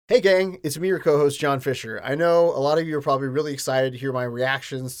Hey gang, it's me, your co-host John Fisher. I know a lot of you are probably really excited to hear my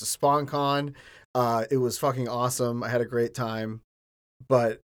reactions to SpawnCon. It was fucking awesome. I had a great time.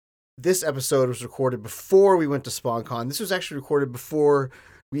 But this episode was recorded before we went to SpawnCon. This was actually recorded before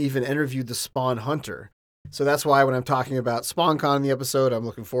we even interviewed the Spawn Hunter. So that's why when I'm talking about SpawnCon in the episode, I'm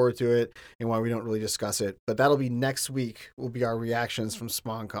looking forward to it and why we don't really discuss it. But that'll be next week, will be our reactions from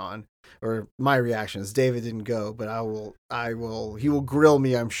SpawnCon. Or my reactions. David didn't go, but he will grill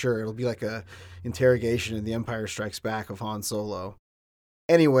me, I'm sure. It'll be like a interrogation in The Empire Strikes Back of Han Solo.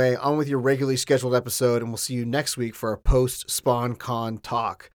 Anyway, on with your regularly scheduled episode, and we'll see you next week for our post-SpawnCon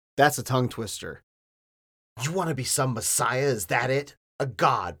talk. That's a tongue twister. You want to be some messiah, is that it? A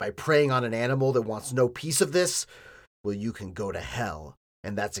god by preying on an animal that wants no piece of this? Well, you can go to hell,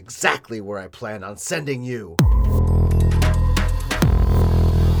 and that's exactly where I plan on sending you.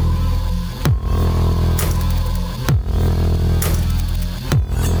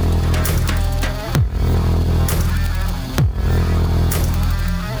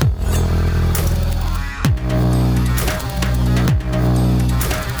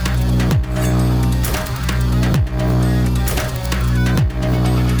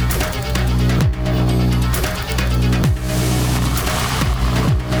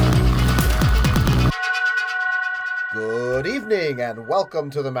 Good evening and welcome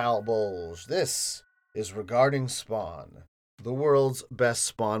to the Malbulge. This is Regarding Spawn, the world's best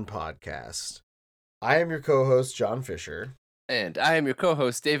Spawn podcast. I am your co-host, John Fisher. And I am your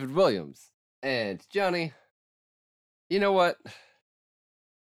co-host, David Williams. And Johnny, you know what?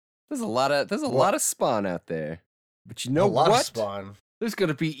 There's a lot of Spawn out there. But you know what? A lot of Spawn. There's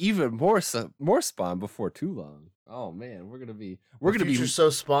gonna be even more Spawn before too long. Oh man, we're gonna be so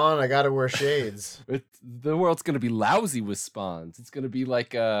Spawn. I gotta wear shades. The world's gonna be lousy with spawns. It's gonna be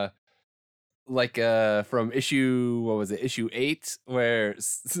like from issue 8, where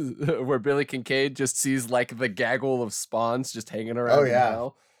Billy Kincaid just sees like the gaggle of spawns just hanging around. In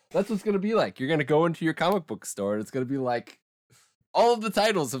hell. That's what's gonna be like. You're gonna go into your comic book store and it's gonna be like all of the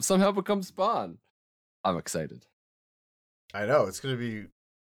titles have somehow become Spawn. I'm excited. I know it's gonna be.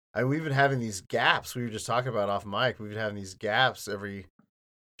 We've been having these gaps. We were just talking about off mic. We've been having these gaps every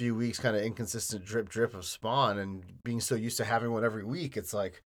few weeks, kind of inconsistent drip of Spawn, and being so used to having one every week, it's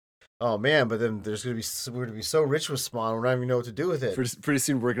like, oh man. But then we're gonna be so rich with Spawn, we're not even know what to do with it. Pretty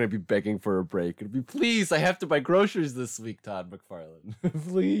soon, we're gonna be begging for a break. It'll be, please, I have to buy groceries this week, Todd McFarlane.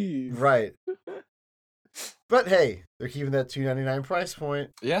 Please, right? But hey, they're keeping that $2.99 price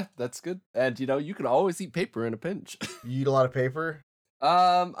point. Yeah, that's good. And you can always eat paper in a pinch. You eat a lot of paper.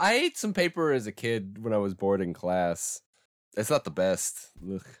 I ate some paper as a kid when I was bored in class. It's not the best.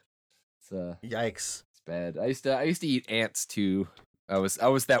 Ugh. Yikes. It's bad. I used to eat ants too. I was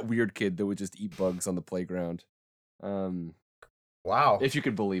that weird kid that would just eat bugs on the playground. Wow. If you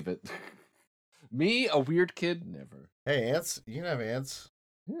could believe it. Me, a weird kid? Never. Hey, ants. You can have ants.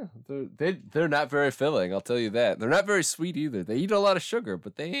 Yeah, they're not very filling, I'll tell you that. They're not very sweet either. They eat a lot of sugar,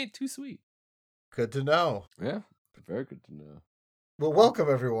 but they ain't too sweet. Good to know. Yeah, very good to know. Well, welcome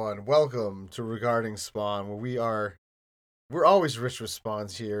everyone. Welcome to Regarding Spawn, where we're always rich with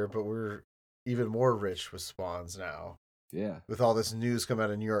spawns here, but we're even more rich with spawns now. Yeah. With all this news coming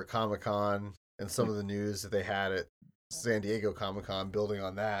out of New York Comic-Con and some of the news that they had at San Diego Comic-Con, building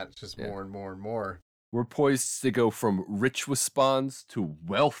on that, just more and more and more. We're poised to go from rich with spawns to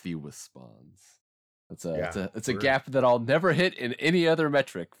wealthy with spawns. It's a gap that I'll never hit in any other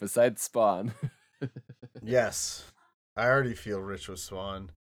metric besides Spawn. Yes. I already feel rich with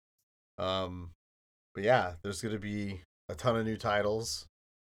Spawn. But yeah, there's going to be a ton of new titles.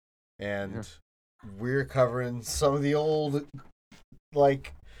 And we're covering some of the old,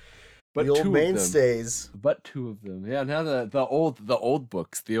 the old mainstays. But two of them. Yeah, now the old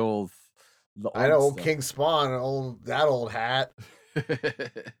books, the old I know, old King Spawn, that old hat.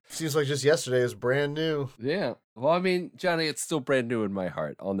 Seems like just yesterday it was brand new. Yeah. Well, I mean, Johnny, it's still brand new in my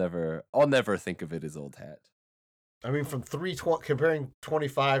heart. I'll never think of it as old hat. I mean, from 320, comparing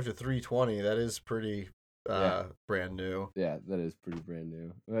 25 to 320, that is pretty brand new. Yeah, that is pretty brand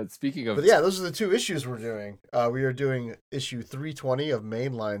new. Speaking of, but yeah, those are the two issues we're doing. We are doing issue 320 of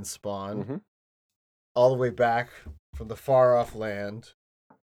Mainline Spawn, all the way back from the far off land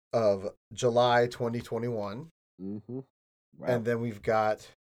of July 2021. Wow. And then we've got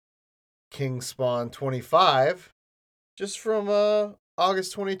King Spawn 25 just from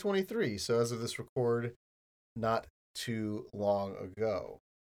August 2023. So as of this record, not too long ago.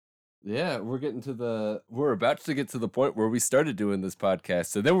 Yeah, we're about to get to the point where we started doing this podcast.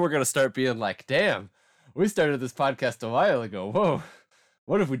 So then we're going to start being like, damn, we started this podcast a while ago. Whoa,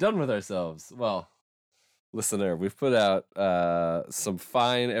 what have we done with ourselves? Well, Listener, we've put out some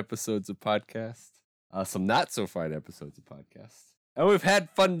fine episodes of podcasts, some not so fine episodes of podcasts, and we've had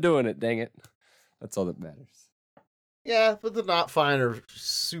fun doing it. Dang it, that's all that matters. Yeah, but the not fine are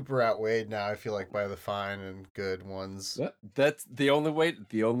super outweighed now. I feel like by the fine and good ones. That's the only way.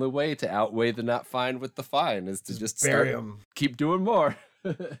 The only way to outweigh the not fine with the fine is to just bury them. Keep doing more.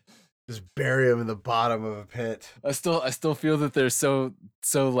 Just bury them in the bottom of a pit. I still feel that they're so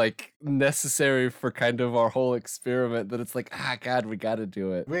like necessary for kind of our whole experiment that it's like, God, we got to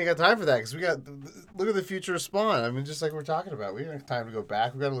do it. We ain't got time for that because we got look at the future of Spawn. I mean, just like we're talking about, we don't have time to go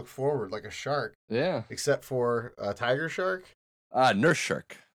back. We got to look forward like a shark. Yeah. Except for a tiger shark. Nurse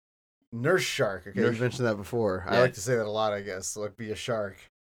shark. Nurse shark. Okay, you mentioned that before. Yeah. I like to say that a lot. I guess like be a shark.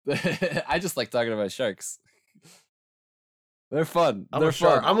 I just like talking about sharks. They're fun. I'm They're a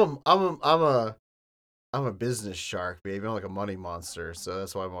shark. fun. I'm a business shark, baby. I'm like a money monster, so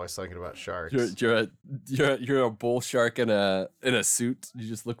that's why I'm always thinking about sharks. You're a bull shark in a suit. You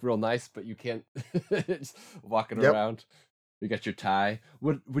just look real nice, but you can't just walking around. You got your tie.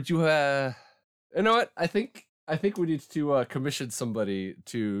 Would you you know what? I think we need to commission somebody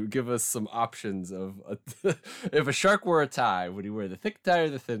to give us some options of if a shark wore a tie, would he wear the thick tie or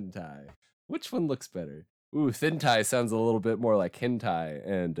the thin tie? Which one looks better? Ooh, thin tie sounds a little bit more like hentai,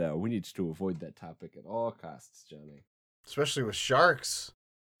 and we need to avoid that topic at all costs, Johnny. Especially with sharks.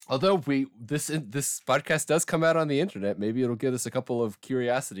 Although this podcast does come out on the internet, maybe it'll get us a couple of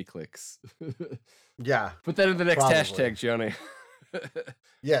curiosity clicks. Yeah. Put that in the next hashtag, Johnny.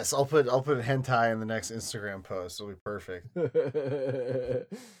 Yes, I'll put hentai in the next Instagram post. It'll be perfect.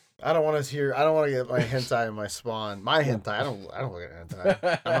 I don't want to get my hentai in my Spawn. My hentai. I don't look at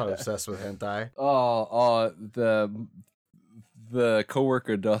hentai. I'm not obsessed with hentai. Oh, the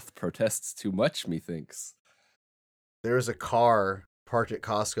coworker doth protests too much, methinks. There was a car parked at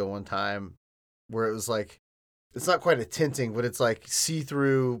Costco one time where it was like, it's not quite a tinting, but it's like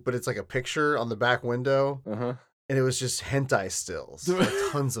see-through, but it's like a picture on the back window. Uh-huh. And it was just hentai stills. Like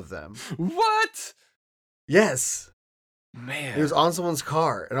tons of them. What? Yes. Man. It was on someone's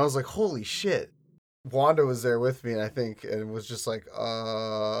car. And I was like, holy shit. Wanda was there with me, and I think, and was just like,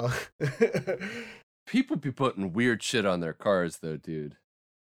 People be putting weird shit on their cars, though, dude.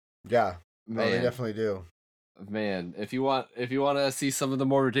 Yeah. Man. Oh, they definitely do. Man, if you want to see some of the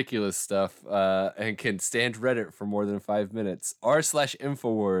more ridiculous stuff, and can stand Reddit for more than 5 minutes,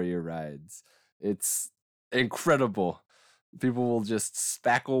 r/InfoWarrior rides. It's incredible. People will just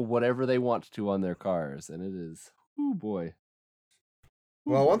spackle whatever they want to on their cars, and it is, oh boy.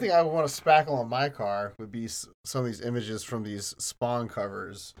 Well, one thing I would want to spackle on my car would be some of these images from these Spawn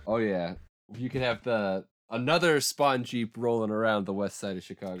covers. Oh yeah, you could have another Spawn Jeep rolling around the west side of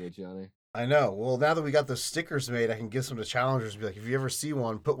Chicago, Johnny. I know. Well, now that we got those stickers made, I can give some to challengers and be like, if you ever see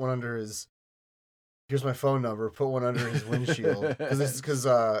one, put one under his. Here's my phone number. Put one under his windshield because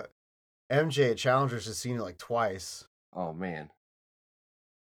MJ at Challengers has seen it like twice. Oh man.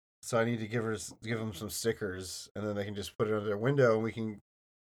 So I need to give them some stickers, and then they can just put it under their window, and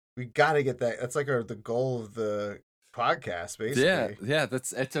we got to get that. That's like the goal of the podcast, basically. Yeah.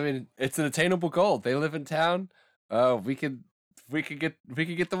 I mean, it's an attainable goal. They live in town. We could get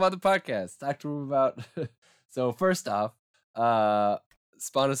them on the podcast. Talk to them about. So first off,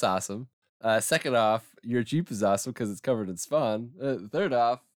 Spawn is awesome. Second off, your Jeep is awesome because it's covered in Spawn. Third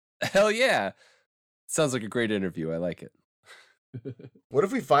off, hell yeah, sounds like a great interview. I like it. What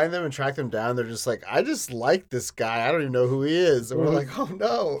if we find them and track them down? They're just like, I just like this guy. I don't even know who he is. And we're like, oh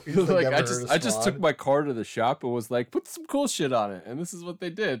no. He's like, I just took my car to the shop and was like, put some cool shit on it. And this is what they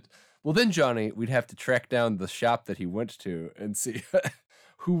did. Well, then, Johnny, we'd have to track down the shop that he went to and see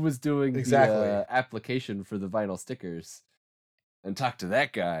who was doing the application for the vinyl stickers and talk to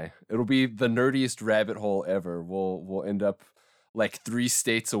that guy. It'll be the nerdiest rabbit hole ever. We'll end up like 3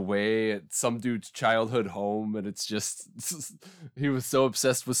 states away at some dude's childhood home, and it's just he was so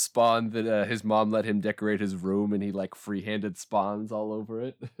obsessed with Spawn that his mom let him decorate his room, and he like free-handed Spawns all over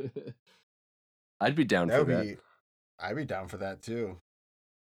it. I'd be down for that. I'd be down for that too.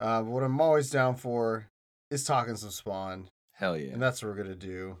 But what I'm always down for is talking some Spawn. Hell yeah. And that's what we're gonna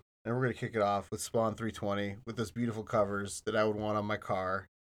do. And we're gonna kick it off with Spawn 320 with those beautiful covers that I would want on my car.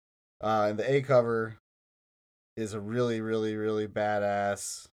 And the A cover is a really, really, really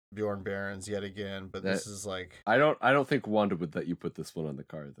badass Bjorn Barons yet again, but this is like I don't think Wanda would let you put this one on the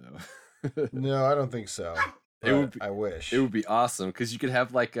car though. No, I don't think so. I wish. It would be awesome because you could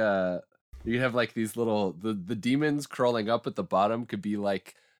have like these little the demons crawling up at the bottom could be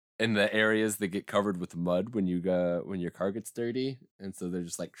like in the areas that get covered with mud when your car gets dirty, and so they're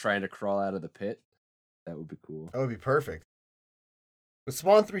just like trying to crawl out of the pit. That would be cool. That would be perfect. With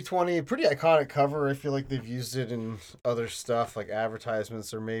Spawn 320, pretty iconic cover. I feel like they've used it in other stuff like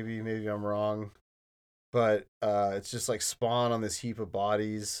advertisements, or maybe I'm wrong. But it's just like Spawn on this heap of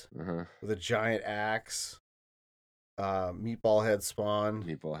bodies with a giant axe. Meatball head Spawn.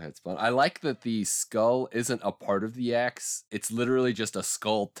 Meatball head Spawn. I like that the skull isn't a part of the axe. It's literally just a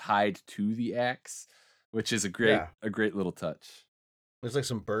skull tied to the axe, which is a great little touch. There's like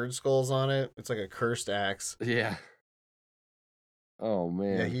some bird skulls on it. It's like a cursed axe. Yeah. Oh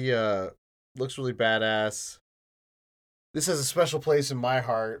man. Yeah, he looks really badass. This has a special place in my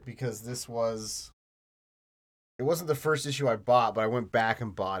heart because it wasn't the first issue I bought, but I went back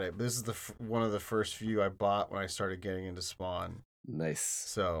and bought it. But this is one of the first few I bought when I started getting into Spawn. Nice.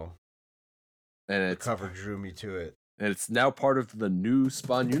 So, and the cover drew me to it. And it's now part of the new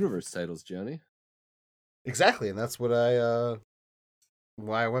Spawn Universe titles, Johnny. Exactly, and that's what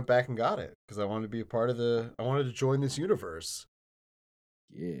why I went back and got it, because I wanted to be a part of I wanted to join this universe.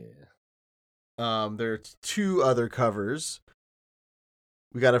 Yeah. There are 2 other covers.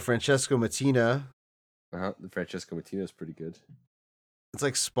 We got a Francesco Mattina. The Francesco Mattina is pretty good. It's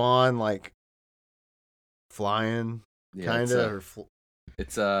like Spawn, like flying, kind of.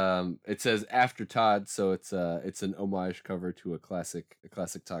 It says After Todd, so it's an homage cover to a classic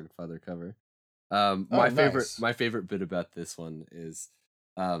Todd Father cover. My favorite bit about this one is,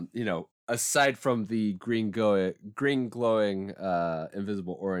 aside from the green glowing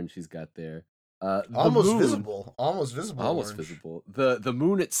invisible orange he's got there, almost visible. The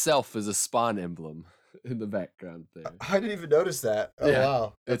moon itself is a Spawn emblem in the background there. I didn't even notice that. Oh yeah,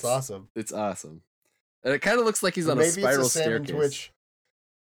 wow, that's awesome. It's awesome, and it kind of looks like he's on a spiral staircase. Twitch.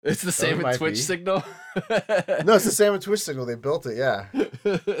 It's the same in Twitch signal. No, it's the same in Twitch signal. They built it, yeah.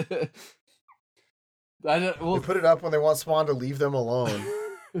 They put it up when they want Spawn to leave them alone.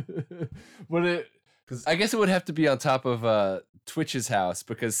 I guess it would have to be on top of Twitch's house,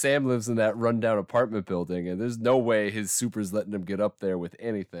 because Sam lives in that rundown apartment building, and there's no way his super's letting him get up there with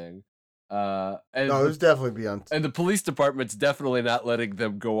anything. No, it's definitely beyond. And the police department's definitely not letting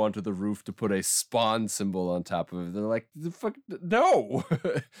them go onto the roof to put a Spawn symbol on top of it. They're like, the fuck, no.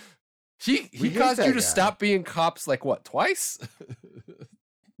 he caused you to stop being cops like what, twice?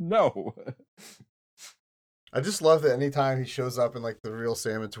 No. I just love that anytime he shows up in like the real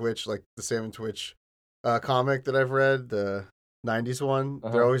Sam and Twitch, like the Sam and Twitch comic that I've read, the 90s one,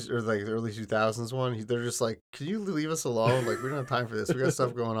 they're always, or like the early 2000s one, they're just like, can you leave us alone? Like, we don't have time for this. We got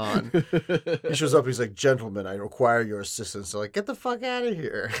stuff going on. He shows up, he's like, gentlemen, I require your assistance. So like, get the fuck out of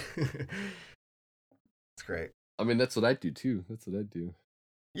here. It's great. I mean, that's what I do too.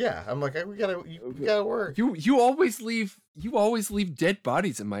 Yeah, I'm like, we gotta work. You always leave dead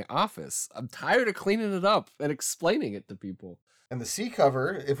bodies in my office. I'm tired of cleaning it up and explaining it to people. And the C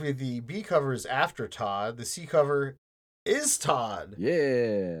cover, the B cover is After Todd, the C cover is Todd.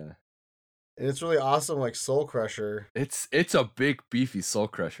 Yeah. And it's really awesome, like Soul Crusher. It's a big beefy Soul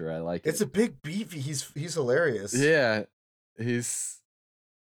Crusher. I like it. It's a big beefy. He's hilarious. Yeah. He's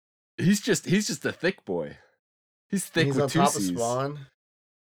just a thick boy. He's thick with 2 C's. He's on top of Spawn,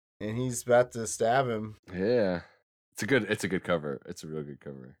 and he's about to stab him. Yeah. It's a good cover. It's a real good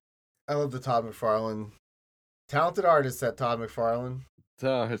cover. I love the Todd McFarlane. Talented artist, that Todd McFarlane.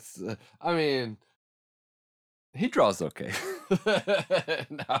 I mean, he draws okay.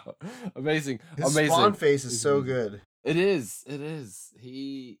 No, amazing. His Spawn face is so good. It is.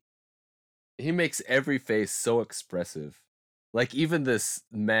 He makes every face so expressive. Like, even this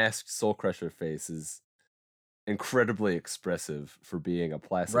masked Soul Crusher face is incredibly expressive for being a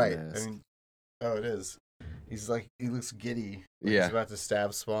plastic mask. I mean, it is. He's like, he looks giddy. Like he's about to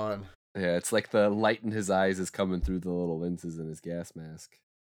stab Spawn. Yeah, it's like the light in his eyes is coming through the little lenses in his gas mask.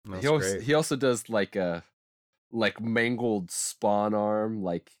 Great. He also does like a mangled Spawn arm,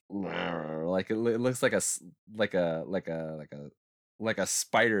 like it looks like a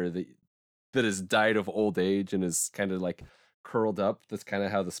spider that has died of old age and is kind of like curled up. That's kind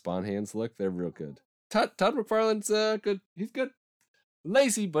of how the Spawn hands look. They're real good. Todd McFarlane's good. He's good.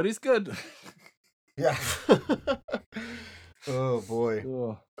 Lazy, but he's good. Yeah. Oh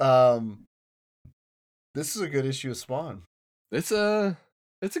boy. This is a good issue of Spawn. It's a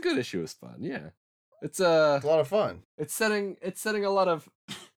good issue of Spawn. Yeah. It's a lot of fun. It's setting a lot of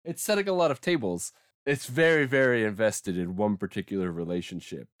tables. It's very, very invested in one particular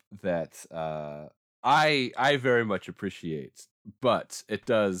relationship that I very much appreciate. But it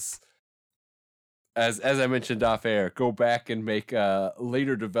does, as I mentioned off air, go back and make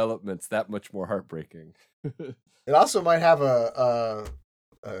later developments that much more heartbreaking. It also might have a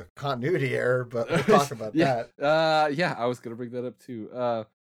continuity error, but we'll talk about that. Yeah, I was gonna bring that up too.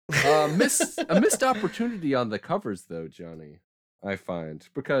 A missed opportunity on the covers, though, Johnny. I find,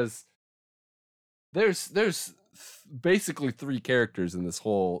 because there's basically 3 characters in this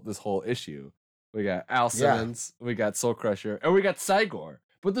whole issue. We got Al Simmons, we got Soul Crusher, and we got Cygor.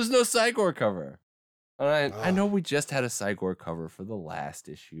 But there's no Cygor cover. And I know we just had a Cygor cover for the last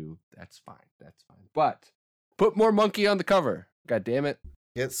issue. That's fine. But put more monkey on the cover. God damn it.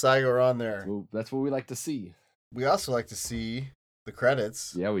 Get Cygor on there. Well, that's what we like to see. We also like to see the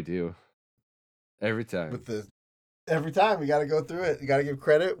credits. Yeah, we do. Every time. Every time we got to go through it. You got to give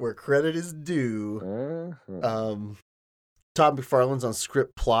credit where credit is due. Todd McFarlane's on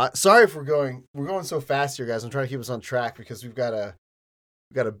script plot. Sorry if we're going so fast here, guys. I'm trying to keep us on track because we've got a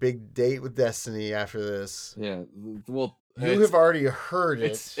big date with Destiny after this. Yeah, well, you have already heard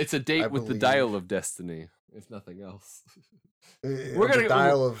it. It's a date with the Dial of Destiny, if nothing else. We're gonna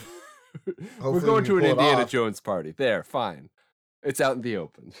dial of. We're going to an Indiana Jones party. There, fine. It's out in the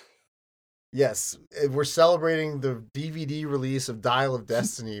open. Yes, we're celebrating the DVD release of Dial of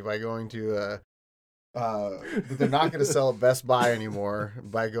Destiny by going to but they're not going to sell at Best Buy anymore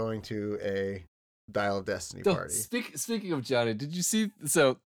by going to a Dial of Destiny party. Speaking of Johnny, did you see,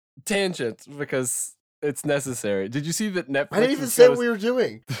 so tangent because it's necessary. Did you see that Netflix? I didn't even say what we were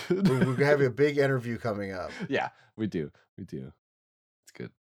doing. We're having a big interview coming up. Yeah, we do. It's good.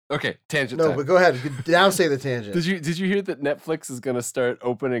 Okay, tangent. No, time. But go ahead. Now say the tangent. Did you hear that Netflix is going to start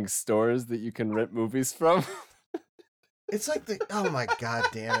opening stores that you can rent movies from? It's like oh my god,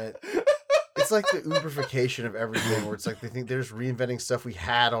 damn it. It's like the Uberification of everything, where it's like they think they're just reinventing stuff we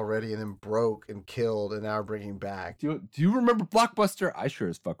had already and then broke and killed and now are bringing back. Do you remember Blockbuster? I sure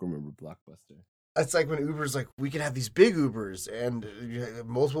as fuck remember Blockbuster. It's like when Uber's like, we can have these big Ubers and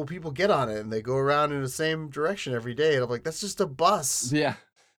multiple people get on it and they go around in the same direction every day. And I'm like, that's just a bus. Yeah.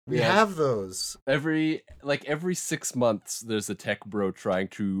 We have those. Every 6 months, there's a tech bro trying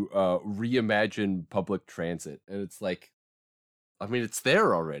to reimagine public transit. And it's like, I mean, it's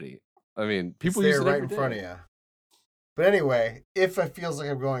there already. I mean, people use it right in front of you. But anyway, if it feels like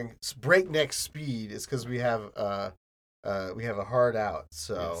I'm going breakneck speed, it's because we have a hard out.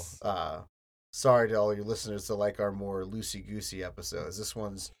 So yes. Sorry to all your listeners that like our more loosey-goosey episodes. This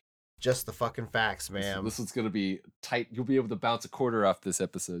one's just the fucking facts, man. This one's going to be tight. You'll be able to bounce a quarter off this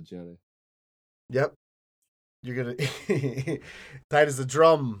episode, Johnny. Yep. You're going to... tight as a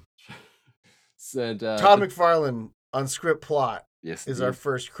drum. And, Todd McFarlane on script plot. Yes, is our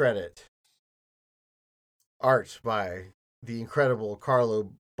first credit. Art by the incredible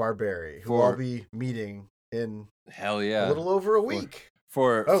Carlo Barberi, who I'll be meeting in a little over a week.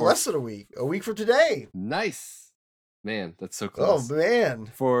 For less than a week. A week from today. Nice. Man, that's so close. Oh, man.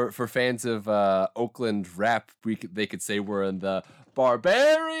 For fans of Oakland rap, they could say we're in the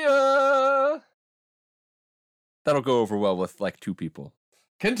Barbaria. That'll go over well with like 2 people.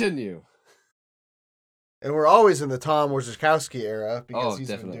 Continue. And we're always in the Tom Wojciechowski era because he's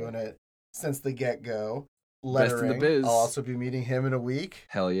definitely been doing it since the get-go. Lettering. Best in the biz. I'll also be meeting him in a week.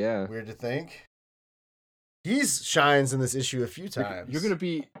 Hell yeah. Weird to think. He shines in this issue a few times. You're going to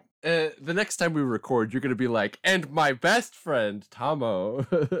be... the next time we record, you're going to be like, and my best friend, Tomo.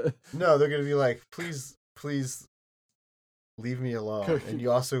 No, they're going to be like, please leave me alone. And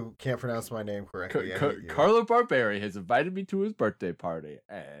you also can't pronounce my name correctly. Carlo Barberi has invited me to his birthday party,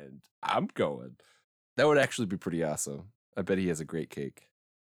 and I'm going. That would actually be pretty awesome. I bet he has a great cake.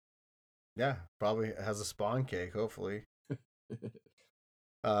 Yeah, probably has a Spawn cake, hopefully.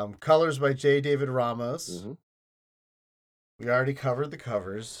 Colors by J. David Ramos. Mm-hmm. We already covered the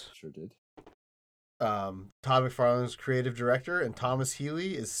covers. Sure did. Todd McFarlane's creative director, and Thomas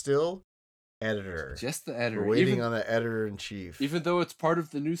Healy is still editor. Just the editor. We're waiting on the editor-in-chief. Even though it's part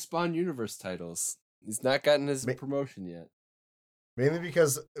of the new Spawn Universe titles. He's not gotten his promotion yet. Mainly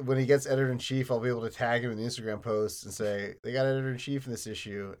because when he gets editor-in-chief, I'll be able to tag him in the Instagram post and say, they got editor-in-chief in this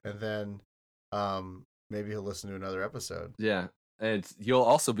issue, and then maybe he'll listen to another episode. Yeah, and you'll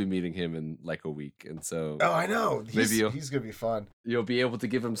also be meeting him in like a week, and so... Oh, I know! He's going to be fun. You'll be able to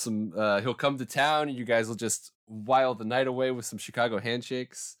give him some... he'll come to town, and you guys will just while the night away with some Chicago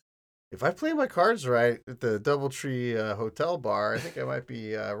handshakes. If I play my cards right at the Doubletree Hotel Bar, I think I might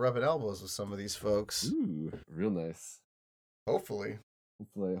be rubbing elbows with some of these folks. Ooh, real nice. Hopefully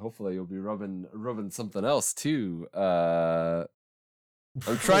you'll be rubbing something else too. I'm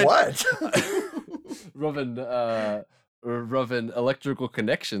trying what? rubbing electrical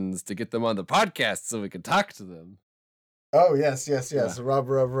connections to get them on the podcast so we can talk to them. Oh yes. Yeah. Rub.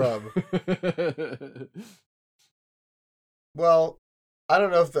 Well, I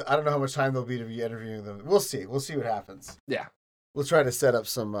don't know how much time there'll be to be interviewing them. We'll see what happens. Yeah. We'll try to set up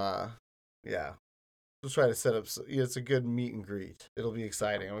some We'll try to set up. It's a good meet and greet. It'll be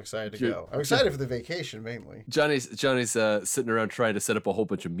exciting. I'm excited to go. I'm excited for the vacation mainly. Johnny's sitting around trying to set up a whole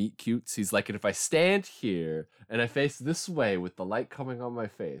bunch of meet cutes. He's like, and if I stand here and I face this way with the light coming on my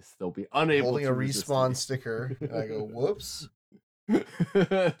face, they'll be unable holding to a respawn sticker. And I go, whoops.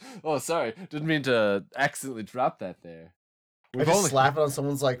 Oh, sorry. Didn't mean to accidentally drop that there. I just slap it on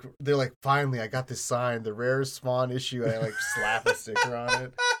someone's like, they're like, finally, I got this sign, the rare Spawn issue. And I like slap a sticker on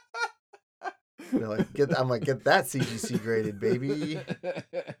it. They're like, get that CGC graded, baby.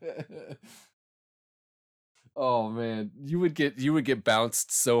 Oh man, you would get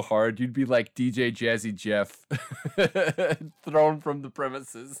bounced so hard. You'd be like DJ Jazzy Jeff, thrown from the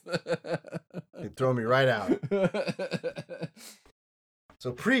premises. They'd throw me right out.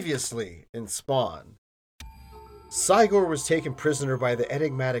 So previously in Spawn, Cygor was taken prisoner by the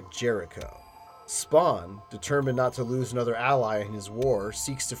enigmatic Jericho. Spawn, determined not to lose another ally in his war,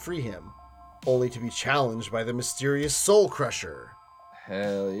 seeks to free him, only to be challenged by the mysterious Soul Crusher.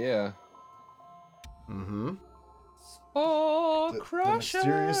 Hell yeah. Mm-hmm. Soul Crusher. The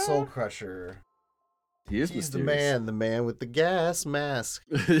mysterious Soul Crusher. He's the man with the gas mask.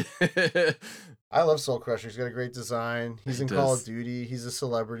 I love Soul Crusher. He's got a great design. He's in Call of Duty. He's a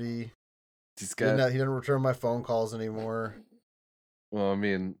celebrity. He doesn't return my phone calls anymore. Well, I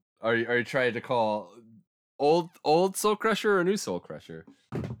mean, are you trying to call old Soul Crusher or new Soul Crusher?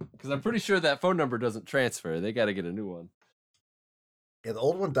 Because I'm pretty sure that phone number doesn't transfer. They got to get a new one. Yeah, the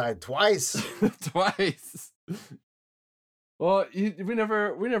old one died twice. Twice. Well, we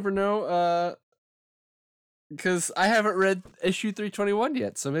never know. Because I haven't read issue 321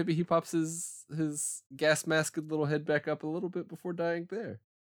 yet, so maybe he pops his gas masked little head back up a little bit before dying there.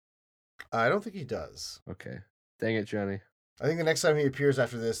 I don't think he does. Okay. Dang it, Johnny. I think the next time he appears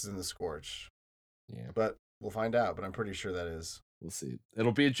after this is in the Scorch. Yeah. But we'll find out, but I'm pretty sure that is. We'll see.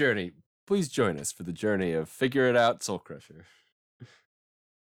 It'll be a journey. Please join us for the journey of Figure It Out Soul Crusher.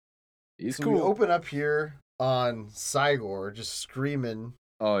 He's cool. We open up here on Cygor just screaming.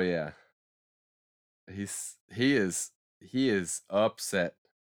 Oh yeah. He is upset.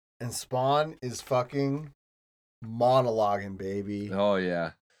 And Spawn is fucking monologuing, baby. Oh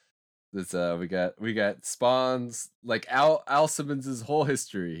yeah. This we got Spawn's like Al Simmons' whole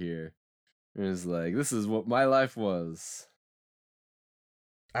history here. It's like, this is what my life was.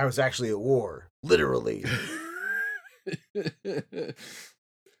 I was actually at war, literally.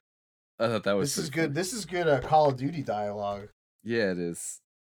 I thought that was This is good. This is good Call of Duty dialogue. Yeah, it is.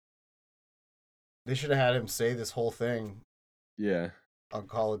 They should have had him say this whole thing. Yeah. On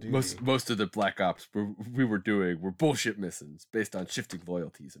Call of Duty. Most of the Black Ops we were doing were bullshit missions based on shifting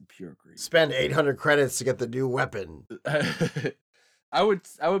loyalties and pure greed. Spend 800 credits to get the new weapon. I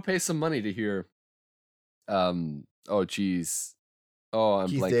would pay some money to hear oh geez. Oh, I'm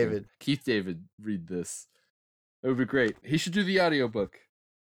blanking. Keith David read this. It would be great. He should do the audiobook.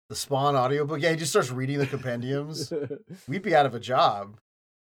 The Spawn audiobook? Yeah, he just starts reading the compendiums. We'd be out of a job.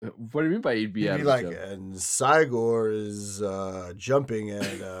 What do you mean by he'd be out of a job? And Cygor is jumping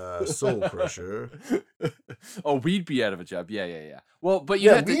at Soul Crusher. Oh, we'd be out of a job. Yeah. Well, but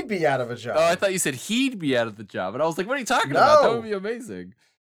we'd be out of a job. Oh, I thought you said he'd be out of the job. And I was like, what are you talking about? That would be amazing.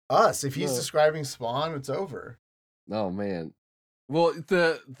 Us. If he's describing Spawn, it's over. Oh, man. Well,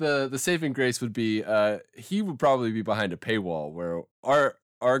 the saving grace would be he would probably be behind a paywall where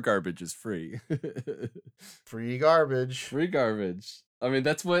our garbage is free. Free garbage. Free garbage. I mean,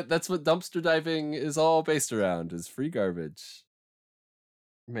 that's what dumpster diving is all based around, is free garbage.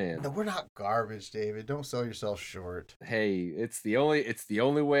 Man. No, we're not garbage, David. Don't sell yourself short. Hey, it's the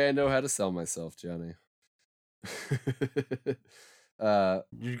only way I know how to sell myself, Johnny.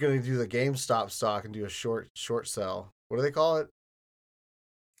 You're gonna do the GameStop stock and do a short sell. What do they call it?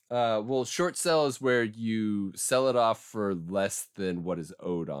 Well, short sell is where you sell it off for less than what is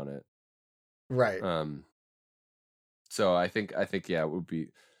owed on it. Right. So I think yeah, it would be.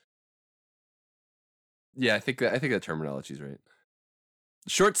 Yeah, I think that terminology is right.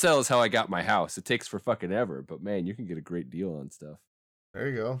 Short sell is how I got my house. It takes for fucking ever, but man, you can get a great deal on stuff. There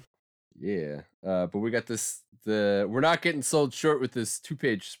you go. Yeah. But we got we're not getting sold short with this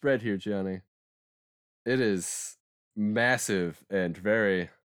 2-page spread here, Johnny. It is massive and very,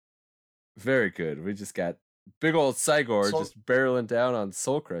 very good. We just got big old Cygor just barreling down on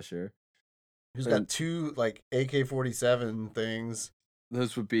Soul Crusher. He's got two like AK-47 things.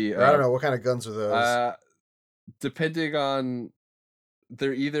 Those would be. I don't know what kind of guns are those. Depending on,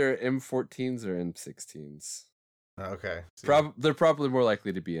 they're either M14s or M16s. Okay. They're probably more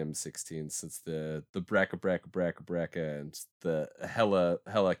likely to be M16s since the braca and the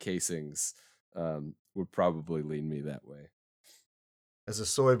hella casings would probably lean me that way. As a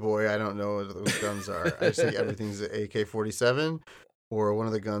soy boy, I don't know what those guns are. I just think everything's an AK-47 or one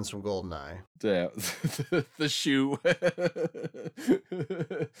of the guns from GoldenEye. Yeah, the shoe.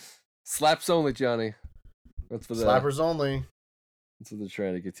 Slaps only, Johnny. That's for slappers only. That's what they're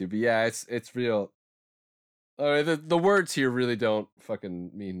trying to get to. But yeah, it's real. The words here really don't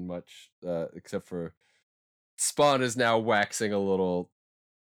fucking mean much, except for Spawn is now waxing a little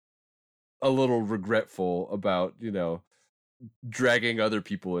regretful about, dragging other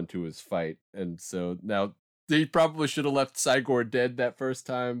people into his fight. And so now he probably should have left Cygor dead that first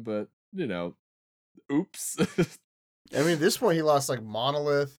time, but, oops. I mean, at this point, he lost like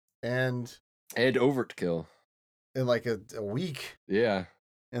Monolith and Overkill in like a week. Yeah.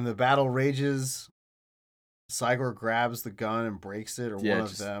 And the battle rages. Cygor grabs the gun and breaks it, or one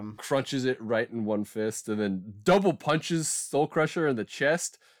of them. Crunches it right in one fist and then double punches Skullcrusher in the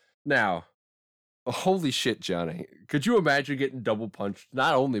chest. Now, holy shit, Johnny. Could you imagine getting double punched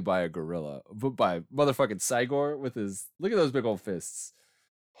not only by a gorilla, but by motherfucking Cygor with his... Look at those big old fists.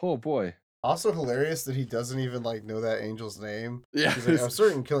 Oh, boy. Also hilarious that he doesn't even like know that angel's name. Yeah. He's like, I'm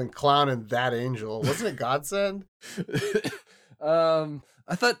certain killing Clown and that angel. Wasn't it Godsend?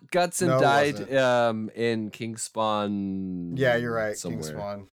 I thought Godsend died in King Spawn. Yeah, you're right. Somewhere. King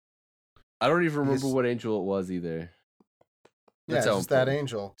Spawn. I don't even remember what angel it was either. That's just that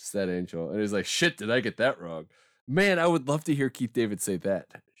angel. Just that angel. And he's like, shit, did I get that wrong? Man, I would love to hear Keith David say that.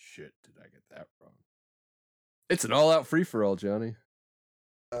 Shit, did I get that wrong? It's an all-out free-for-all, Johnny.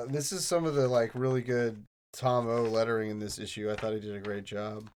 This is some of the like really good Tom O lettering in this issue. I thought he did a great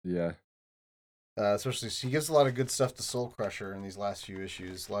job. Yeah. Especially, he gives a lot of good stuff to Skullcrusher in these last few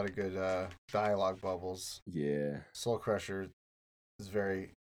issues. A lot of good dialogue bubbles. Yeah. Skullcrusher is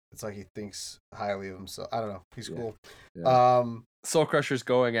it's like he thinks highly of himself. I don't know. He's cool. Yeah. Skullcrusher's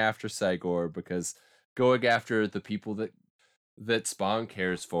going after Cygor because going after the people that Spawn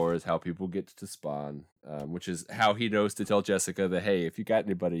cares for is how people get to Spawn, which is how he knows to tell Jessica that, hey, if you got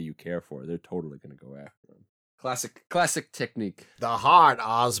anybody you care for, they're totally going to go after him. Classic technique. The heart,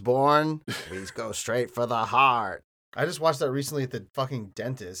 Osborn. Please go straight for the heart. I just watched that recently at the fucking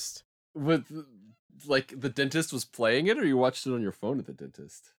dentist. With, like, the dentist was playing it, or you watched it on your phone at the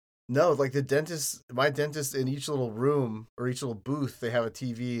dentist? No, like my dentist in each little room or each little booth, they have a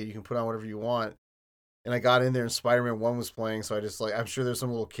TV and you can put on whatever you want. And I got in there and Spider-Man 1 was playing, so I just I'm sure there's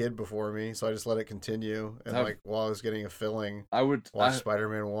some little kid before me, so I just let it continue. And while I was getting a filling, I would watch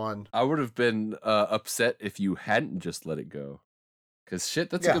Spider-Man 1. I would have been upset if you hadn't just let it go. Because shit,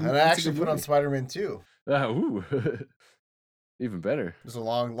 that's a good movie. And I actually put on Spider-Man 2. Ooh. Even better. It was a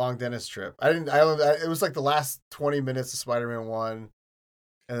long dentist trip. It was like the last 20 minutes of Spider-Man 1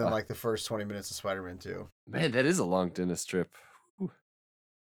 and then like the first 20 minutes of Spider-Man 2. Man, that is a long dentist trip. Ooh.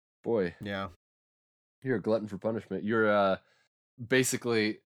 Boy. Yeah. You're a glutton for punishment. You're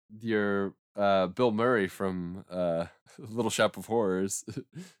basically Bill Murray from Little Shop of Horrors.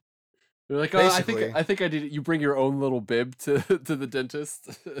 You're like, basically. I think I did it. You bring your own little bib to the dentist.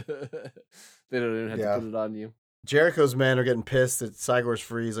 They don't even have to put it on you. Jericho's men are getting pissed that Cygor's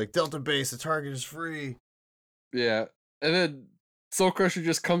free. He's like, Delta Base, the target is free. Yeah. And then Skullcrusher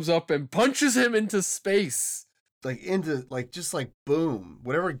just comes up and punches him into space. Just boom.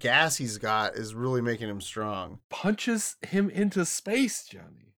 Whatever gas he's got is really making him strong. Punches him into space,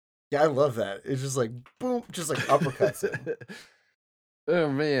 Johnny. Yeah, I love that. It's just like, boom, just like uppercuts him. Oh,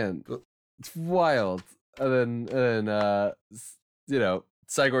 man. It's wild. And then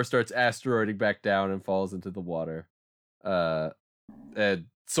Cygor starts asteroiding back down and falls into the water. And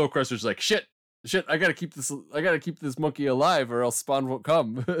Skullcrusher's like, shit, I gotta keep this monkey alive or else Spawn won't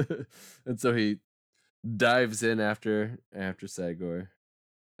come. And so he dives in after Cygor.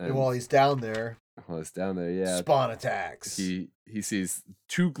 And while he's down there, yeah, Spawn attacks. He sees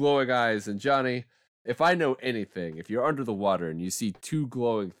two glowing eyes, and Johnny, if I know anything, if you're under the water and you see two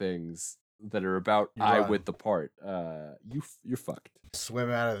glowing things that are about eye width apart, you're fucked.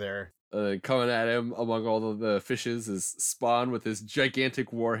 Swim out of there. Coming at him among all of the fishes is Spawn with his gigantic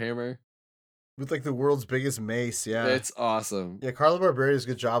warhammer. With like the world's biggest mace, yeah. It's awesome. Yeah, Carlo Barberi does a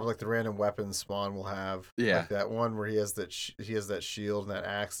good job of like the random weapons Spawn will have. Yeah. Like that one where he has that shield and that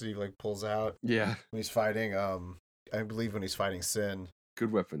axe that he like pulls out. Yeah. When he's fighting, I believe when he's fighting Sin.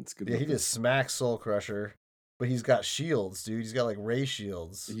 Good weapons. He just smacks Skullcrusher. But he's got shields, dude. He's got like ray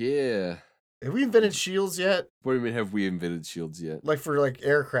shields. Yeah. Have we invented shields yet? What do you mean, have we invented shields yet? Like for like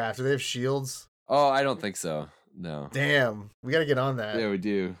aircraft, do they have shields? Oh, I don't think so. No. Damn. We gotta get on that. Yeah, we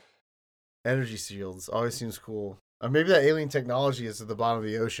do. Energy shields always seems cool. Maybe that alien technology is at the bottom of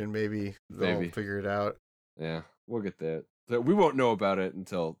the ocean. Maybe they'll figure it out. Yeah, we'll get that. We won't know about it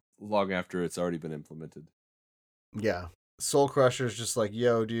until long after it's already been implemented. Yeah. Soul Crusher's just like,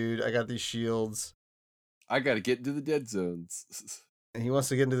 yo, dude, I got these shields. I got to get into the dead zones. And he wants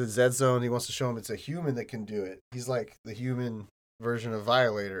to get into the Zed Zone. He wants to show him it's a human that can do it. He's like the human version of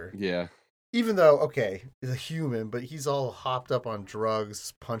Violator. Yeah. Even though, okay, he's a human, but he's all hopped up on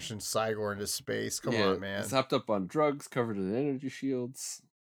drugs, punching Cygor into space. Come on, man. He's hopped up on drugs, covered in energy shields.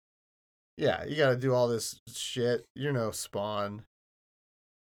 Yeah, you got to do all this shit. You know, Spawn.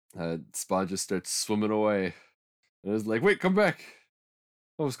 Spawn just starts swimming away. And it's like, wait, come back.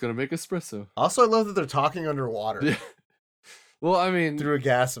 I was going to make espresso. Also, I love that they're talking underwater. Yeah. Well, I mean, through a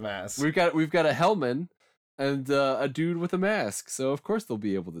gas mask. We've got a Hellman and a dude with a mask, so of course they'll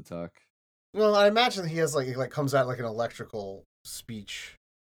be able to talk. Well, I imagine he has like comes out like an electrical speech,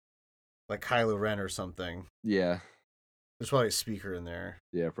 like Kylo Ren or something. Yeah, there's probably a speaker in there.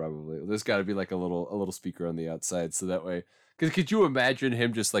 Yeah, probably. There's got to be like a little speaker on the outside, so that way. Because could you imagine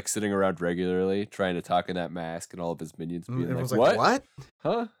him just like sitting around regularly trying to talk in that mask, and all of his minions being like, "What? What?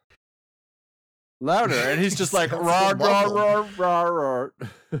 Huh?" Louder, and he's just like, "Rawr, rawr, rawr, rawr,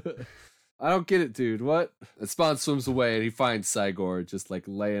 rawr." I don't get it, dude. What? And Spawn swims away, and he finds Cygor just like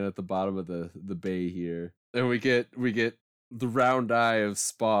laying at the bottom of the bay here. And we get the round eye of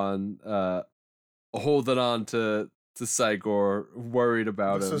Spawn holding on to Cygor, worried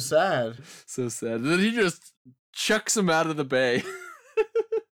about him. So sad. So sad. And then he just chucks him out of the bay.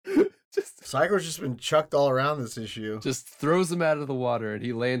 Cygor's just been chucked all around this issue. Just throws him out of the water, and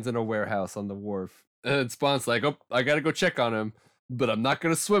he lands in a warehouse on the wharf. And Spawn's like, "Oh, I gotta go check on him, but I'm not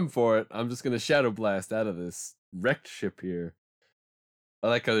gonna swim for it. I'm just gonna shadow blast out of this wrecked ship here." I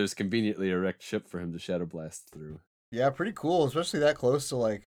like how there's conveniently a wrecked ship for him to shadow blast through. Yeah, pretty cool, especially that close to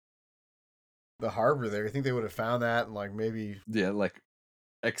like the harbor there. I think they would have found that and like maybe like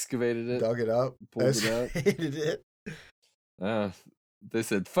excavated it, dug it up, pulled it out, hated it. They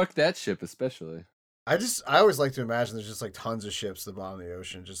said, "Fuck that ship," especially. I always like to imagine there's just like tons of ships at the bottom of the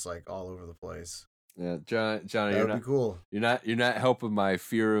ocean, just like all over the place. Yeah, Johnny, that would be cool. You're not helping my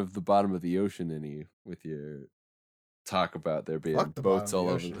fear of the bottom of the ocean any with your talk about there being boats all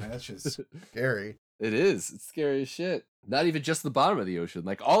over. That's just scary. It is. It's scary as shit. Not even just the bottom of the ocean,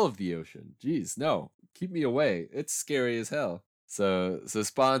 like all of the ocean. Jeez, no, keep me away. It's scary as hell. So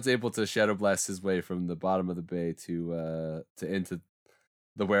Spawn's able to shadow blast his way from the bottom of the bay to into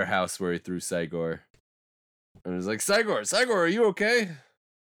the warehouse where he threw Cygor. And he's like, Cygor, are you okay?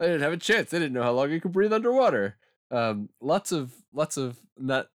 I didn't have a chance. They didn't know how long you could breathe underwater. Lots of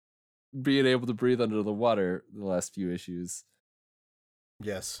not being able to breathe under the water the last few issues.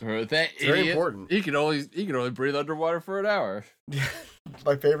 Yes. That it's very important. He can only breathe underwater for an hour.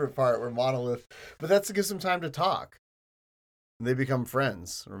 My favorite part where Monolith, but that's to give some time to talk. And they become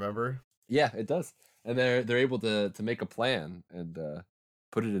friends, remember? Yeah, it does. And they're able to make a plan and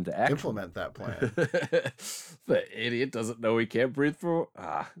put it into action. Implement that plan. The idiot doesn't know he can't breathe for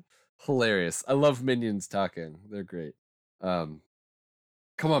hilarious. I love minions talking. They're great. Come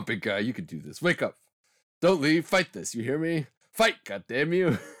on, big guy, you can do this. Wake up. Don't leave. Fight this. You hear me? Fight, goddamn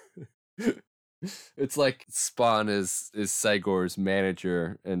you. It's like Spawn is Cygor's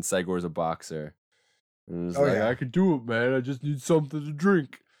manager and Cygor's a boxer. And it's I could do it, man. I just need something to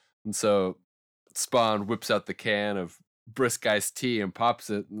drink. And so Spawn whips out the can of brisk iced tea and pops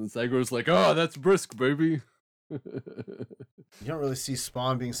it, and Cygor's like, "Oh, that's brisk, baby." You don't really see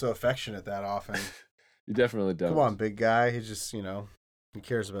Spawn being so affectionate that often. You definitely don't. Come on, big guy. He just, he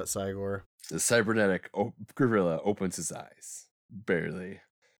cares about Cygor. The cybernetic gorilla opens his eyes. Barely.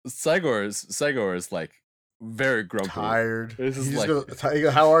 Cygor is like very grumpy. Tired. Like,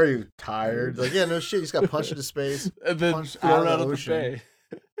 how are you? Tired. Like, yeah, no shit. He's got punched into space. And then thrown out of the bay.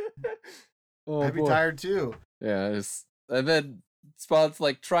 I'd be tired too. Yeah, and then Spawn's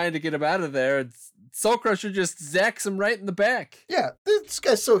like trying to get him out of there, and Soul Crusher just zacks him right in the back. Yeah, this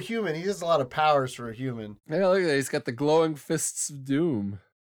guy's so human. He has a lot of powers for a human. Yeah, look at that. He's got the glowing fists of doom.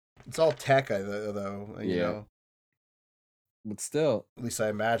 It's all tech, though. You know. But still. At least I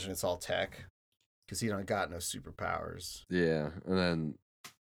imagine it's all tech. Because he don't got no superpowers. Yeah, and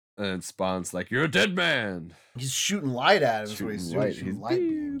then Spawn's like, "You're a dead man." He's shooting light at him. That's what he's doing. Shooting light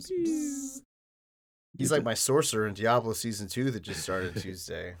beams. He's like my sorcerer in Diablo Season 2 that just started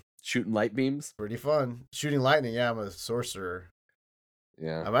Tuesday. Shooting light beams? Pretty fun. Shooting lightning, yeah, I'm a sorcerer.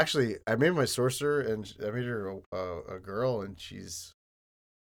 Yeah. I made my sorcerer, and I made her a girl, and she's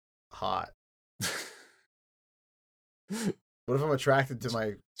hot. What if I'm attracted to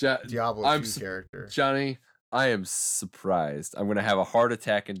my Diablo 2 character? Johnny, I am surprised. I'm going to have a heart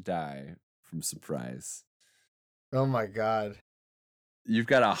attack and die from surprise. Oh my god. You've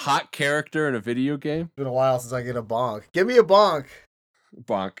got a hot character in a video game? It's been a while since I get a bonk. Give me a bonk.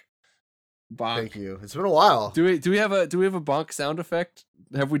 Bonk. Bonk. Thank you. It's been a while. Do we have a bonk sound effect?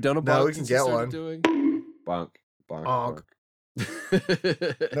 Have we done a bonk? No, we can get one. Doing? Bonk, bonk, bonk.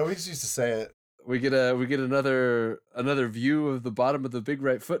 No, we just used to say it. We get another view of the bottom of the big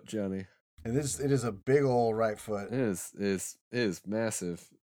right foot, Johnny. It is a big old right foot. It is massive.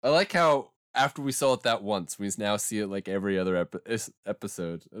 I like how after we saw it that once, we now see it like every other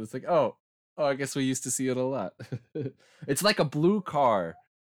episode. And it's like, oh, I guess we used to see it a lot. It's like a blue car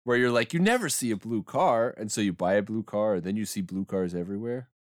where you're like, you never see a blue car, and so you buy a blue car, and then you see blue cars everywhere.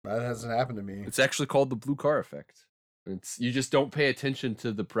 That hasn't happened to me. It's actually called the blue car effect. You just don't pay attention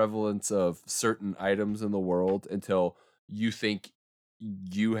to the prevalence of certain items in the world until you think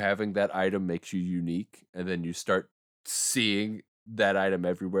you having that item makes you unique, and then you start seeing that item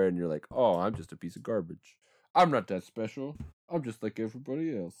everywhere, and you're like, oh, I'm just a piece of garbage. I'm not that special. I'm just like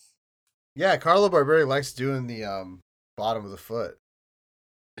everybody else. Yeah, Carlo Barberi likes doing the bottom of the foot.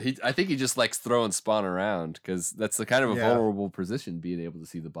 I think he just likes throwing Spawn around because that's the kind of a vulnerable position, being able to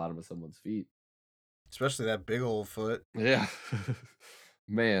see the bottom of someone's feet. Especially that big old foot. Yeah.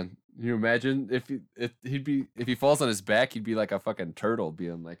 Man, you imagine if he falls on his back, he'd be like a fucking turtle,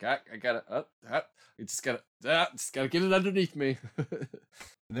 being like, I gotta, just gotta get it underneath me. And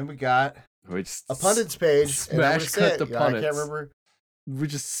then we got a pundits page. Smash cut the pundits. I can't remember. We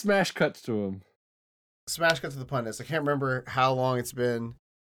just smash cut to him. Smash cut to the pundits. I can't remember how long it's been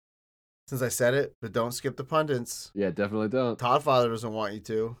since I said it, but don't skip the pundits. Yeah, definitely don't. Toddfather doesn't want you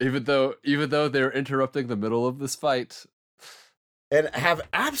to. Even though they're interrupting the middle of this fight. And have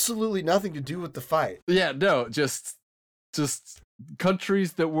absolutely nothing to do with the fight. Yeah, no, just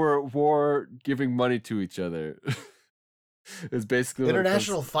countries that were at war giving money to each other. It's basically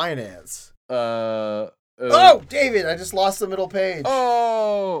international finance. Oh, David, I just lost the middle page.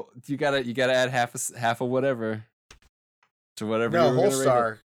 Oh, you gotta add half of whatever to whatever. No, whole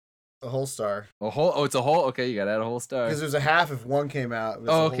star. A whole star. A whole? Oh, it's a whole. Okay, you gotta add a whole star. Because there's a half if one came out.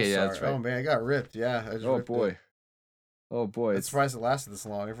 Oh, okay, yeah, that's right. Oh man, I got ripped. Yeah. Oh boy. Oh boy. I'm surprised it lasted this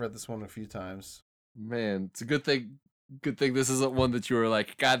long. I've read this one a few times. Man, it's a good thing. Good thing this isn't one that you were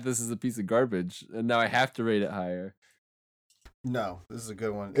like, God, this is a piece of garbage, and now I have to rate it higher. No, this is a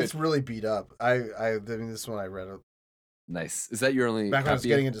good one. Good. It's really beat up. I mean, this one I read. Nice. Is that your only? Back when I was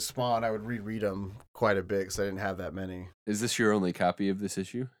getting into Spawn, I would reread them quite a bit because I didn't have that many. Is this your only copy of this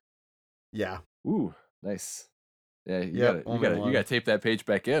issue? Yeah. Ooh, nice. Yeah, you gotta tape that page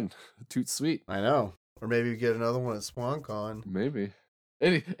back in. Toot sweet. I know. Or maybe get another one at SpawnCon. Maybe.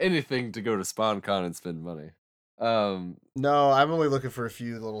 Anything to go to SpawnCon and spend money. No, I'm only looking for a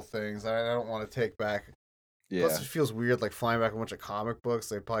few little things. I don't want to take back. Yeah. Plus, it feels weird, like flying back a bunch of comic books.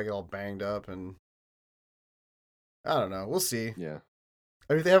 They probably get all banged up, and I don't know. We'll see. Yeah.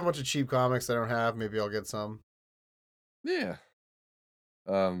 I mean, if they have a bunch of cheap comics I don't have, maybe I'll get some. Yeah.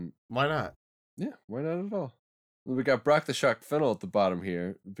 Why not? Yeah, why not at all? We got Brock the Shock Fennel at the bottom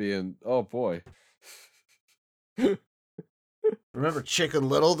here, being, oh boy. Remember Chicken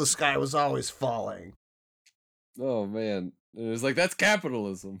Little? The sky was always falling. Oh man, it was like, that's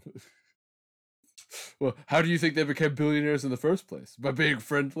capitalism. Well, how do you think they became billionaires in the first place? By being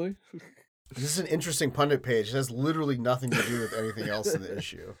friendly? This is an interesting pundit page. It has literally nothing to do with anything else in the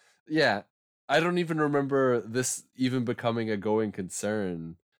issue. Yeah, I don't even remember this even becoming a going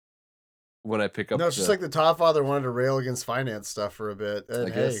concern when I pick up. No, it's just like the Toddfather wanted to rail against finance stuff for a bit.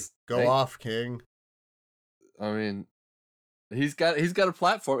 And hey, go off, King. I mean, he's got a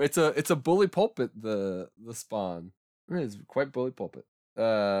platform. It's a bully pulpit. The Spawn. It's quite bully pulpit.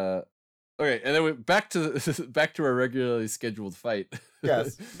 Okay, and then we back to our regularly scheduled fight.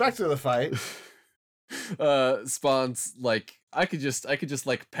 Yes, back to the fight. Spawn's like, I could just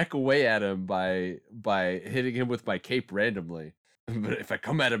like peck away at him by hitting him with my cape randomly, but if I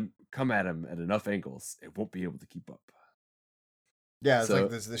come at him at enough angles, it won't be able to keep up. Yeah, it's like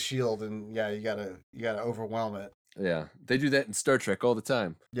this the shield, and yeah, you gotta overwhelm it. Yeah, they do that in Star Trek all the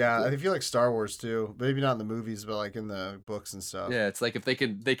time. Yeah, I feel like Star Wars too. Maybe not in the movies, but like in the books and stuff. Yeah, it's like if they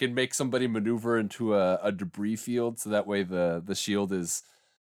can make somebody maneuver into a debris field, so that way the shield is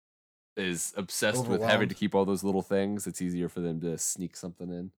obsessed with having to keep all those little things. It's easier for them to sneak something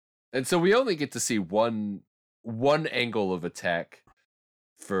in. And so we only get to see one angle of attack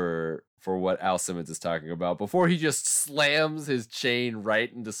for what Al Simmons is talking about before he just slams his chain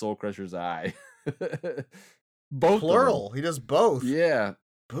right into Soul Crusher's eye. Both plural. He does both. Yeah.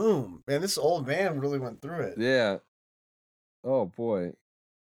 Boom. Man, this old man really went through it. Yeah. Oh boy.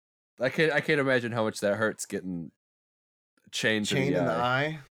 I can't imagine how much that hurts getting chained in the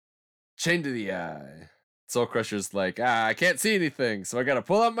eye. Chained to the eye. Soul Crusher's like, I can't see anything, so I gotta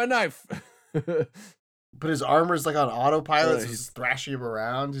pull out my knife. But his armor's like on autopilot, so he's thrashing him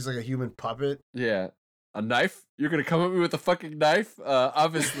around. He's like a human puppet. Yeah. A knife? You're gonna come at me with a fucking knife?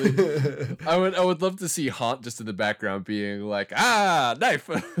 Obviously. I would love to see Haunt just in the background being like, knife.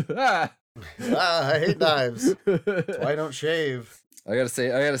 I hate knives. That's why I don't shave. I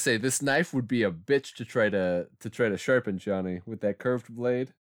gotta say, this knife would be a bitch to try to sharpen, Johnny, with that curved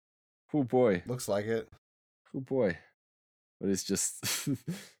blade. Oh boy. Looks like it. Oh boy. But it's just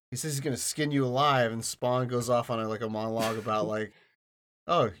he says he's gonna skin you alive, and Spawn goes off on a monologue about like,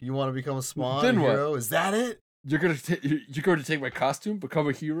 oh, you want to become a Spawn then hero? What? Is that it? You're going to take my costume, become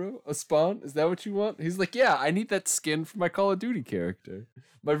a hero, a Spawn? Is that what you want? He's like, yeah, I need that skin for my Call of Duty character,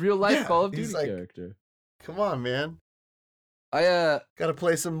 my real life Call of Duty character. Come on, man. I gotta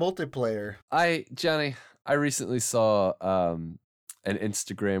play some multiplayer. Johnny, I recently saw an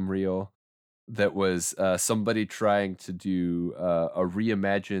Instagram reel that was somebody trying to do a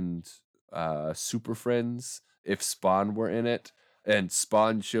reimagined Super Friends if Spawn were in it. And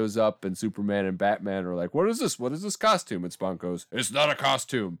Spawn shows up, and Superman and Batman are like, "What is this? What is this costume?" And Spawn goes, "It's not a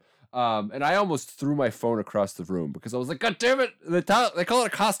costume." And I almost threw my phone across the room because I was like, "God damn it! They call it a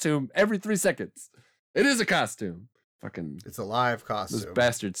costume every 3 seconds. It is a costume. Fucking, it's a live costume.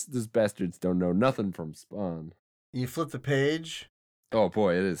 Those bastards don't know nothing from Spawn." You flip the page. Oh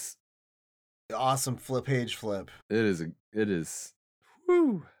boy, it is awesome. Page flip. It is.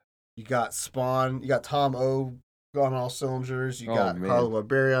 Woo! You got Spawn. You got Tom O. on all cylinders. You got Carlo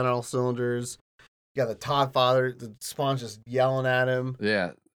Barberi on all cylinders. You got the Todd Father. The Spawn's just yelling at him.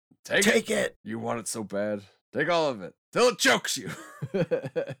 Yeah. Take it. You want it so bad. Take all of it. Till it chokes you.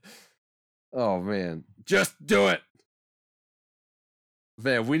 Oh, man. Just do it.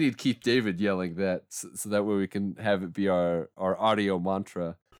 Man, we need Keith David yelling that so that way we can have it be our audio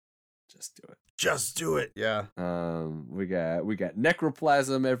mantra. Just do it. Just do it. Yeah. We got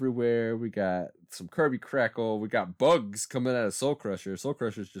necroplasm everywhere. We got some Kirby Crackle. We got bugs coming out of Soul Crusher. Soul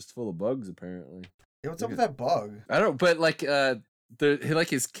Crusher's just full of bugs apparently. Yeah, what's up with that bug? I don't know, but like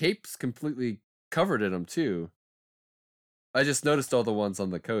his cape's completely covered in them too. I just noticed all the ones on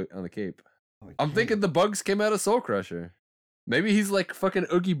the cape. I'm thinking the bugs came out of Soul Crusher. Maybe he's like fucking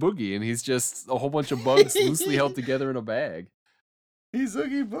Oogie Boogie and he's just a whole bunch of bugs loosely held together in a bag. He's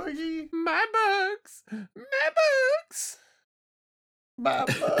Oogie Boogie. My bugs. My bugs. My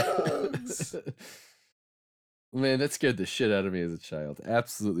bugs. Man, that scared the shit out of me as a child.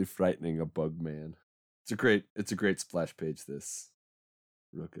 Absolutely frightening, a bug man. It's a great splash page, this.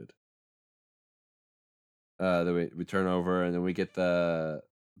 Real good. Then we turn over and then we get the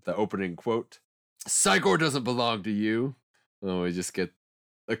opening quote. Cygor doesn't belong to you. And we just get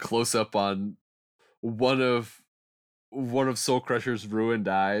a close up on one of Soul Crusher's ruined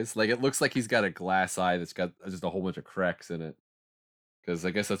eyes. Like, it looks like he's got a glass eye that's got just a whole bunch of cracks in it. Because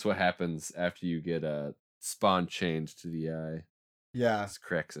I guess that's what happens after you get a Spawn chained to the eye. Yeah. Just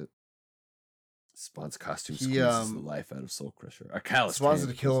cracks it. Spawn's costume squeezes the life out of Soul Crusher. A callous Spawn's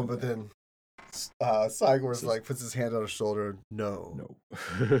gonna kill him, but then Cygor's like puts his hand on his shoulder. No.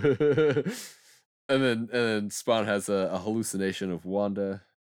 And then Spawn has a hallucination of Wanda.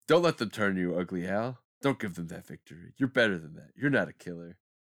 Don't let them turn you, ugly Hal. Don't give them that victory. You're better than that. You're not a killer.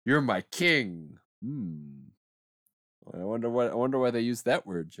 You're my king. I wonder why they use that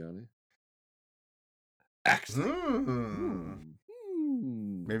word, Johnny. Actually,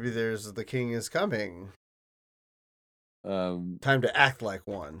 maybe there's the king is coming. Time to act like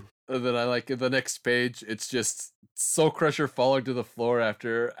one. And then I like the next page. It's just Soul Crusher falling to the floor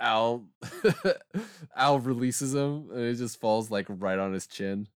after Al releases him, and it just falls like right on his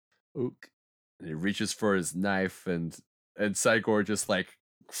chin. Ook. And he reaches for his knife, and Cygor just like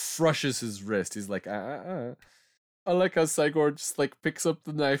crushes his wrist. He's like, I like how Cygor just like picks up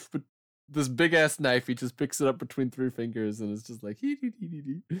the knife, but this big ass knife, he just picks it up between 3 fingers, and it's just like hee.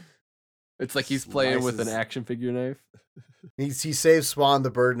 It's like he's playing with an action figure knife. He saves Spawn the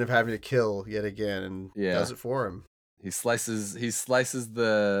burden of having to kill yet again, and does it for him. He slices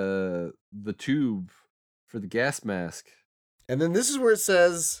the tube for the gas mask. And then this is where it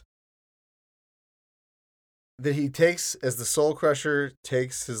says that he takes, as the Soul Crusher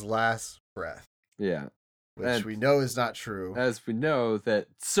takes his last breath. Yeah. Which we know is not true. As we know that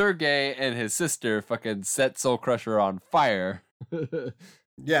Sergei and his sister fucking set Soul Crusher on fire.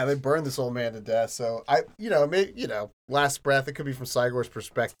 Yeah, they burned this old man to death. So last breath. It could be from Cygor's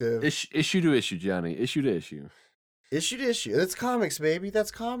perspective. Issue to issue, Johnny. Issue to issue. Issue to issue. That's comics, baby.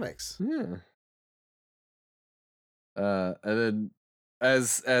 That's comics. Yeah. And then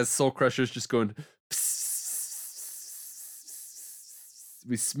as Soul Crusher's just going,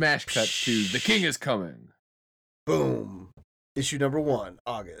 we smash cut to the king is coming. Boom. Issue number 1,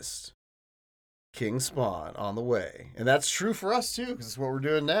 August. King Spawn on the way. And that's true for us, too, because it's what we're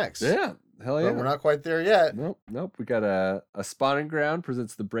doing next. Yeah, hell yeah. But we're not quite there yet. Nope. We got a spawning ground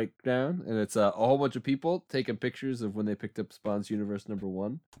presents the breakdown, and it's a whole bunch of people taking pictures of when they picked up Spawn's Universe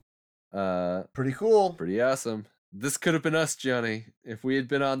 #1. Pretty cool. Pretty awesome. This could have been us, Johnny, if we had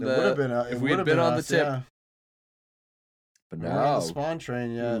been on the tip. Yeah. But we're no, on the Spawn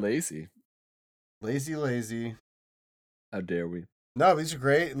train yet. Lazy. How dare we? No, these are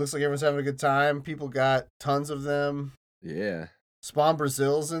great. It looks like everyone's having a good time. People got tons of them. Yeah. Spawn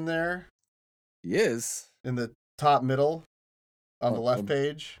Brazil's in there. He is. In the top middle on the left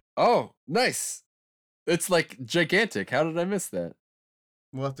page. Oh, nice. It's like gigantic. How did I miss that?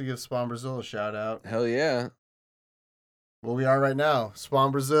 We'll have to give Spawn Brazil a shout out. Hell yeah. Well, we are right now.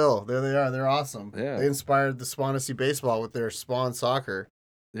 Spawn Brazil. There they are. They're awesome. Yeah. They inspired the Spawnacy baseball with their Spawn soccer.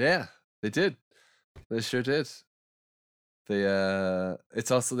 Yeah, they did. They sure did. They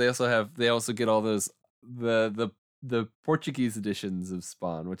also get all those the Portuguese editions of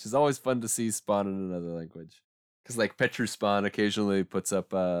Spawn, which is always fun to see Spawn in another language. Because like Petru Spawn occasionally puts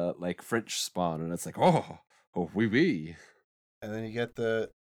up like French Spawn, and it's like oh oui oui. And then you get the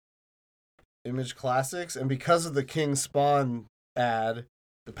Image Classics, and because of the King Spawn ad,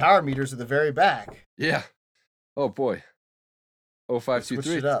 the power meters at the very back. Yeah. Oh boy.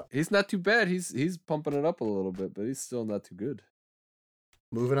 0523. It up. He's not too bad. He's pumping it up a little bit, but he's still not too good.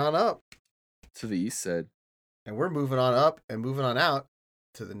 Moving on up to the east side. And we're moving on up and moving on out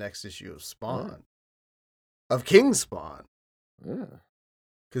to the next issue of Spawn. Of King Spawn. Yeah.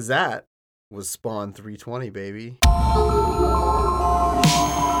 Because that was Spawn 320, baby.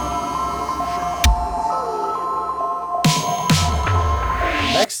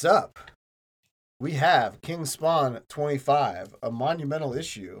 Next up, we have King Spawn 25, a monumental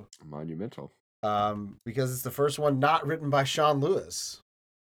issue. Monumental. Because it's the first one not written by Sean Lewis.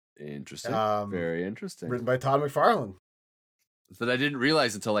 Interesting. Very interesting. Written by Todd McFarlane. That I didn't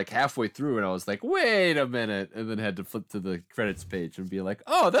realize until like halfway through, and I was like, wait a minute, and then had to flip to the credits page and be like,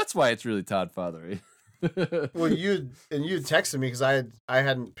 oh, that's why it's really Todd Fathery. Well, you texted me because I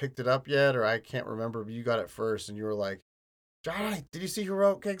hadn't picked it up yet, or I can't remember, but you got it first, and you were like, Johnny, did you see who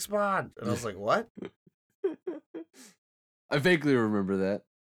wrote King Spawn? And I was like, what? I vaguely remember that.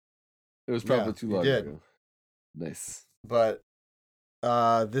 It was probably too long ago. Nice. But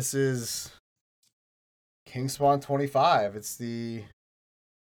this is King Spawn 25. It's the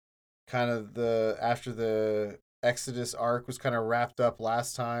kind of after the Exodus arc was kind of wrapped up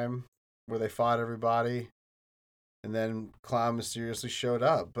last time, where they fought everybody, and then Clown mysteriously showed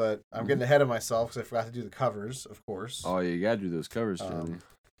up. But I'm getting ahead of myself because I forgot to do the covers, of course. Oh, you gotta do those covers, Johnny.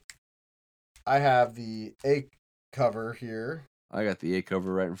 I have the A cover here. I got the A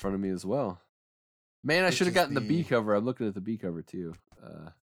cover right in front of me as well. Man, I should have gotten the B cover. I'm looking at the B cover too.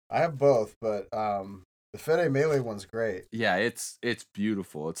 I have both, but the Fede Melee one's great. Yeah, it's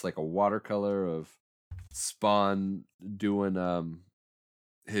beautiful. It's like a watercolor of Spawn doing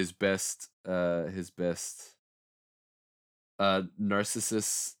his best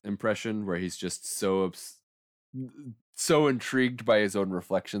Narcissus impression, where he's just so intrigued by his own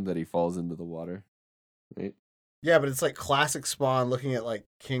reflection that he falls into the water. Right? Yeah, but it's like classic Spawn looking at like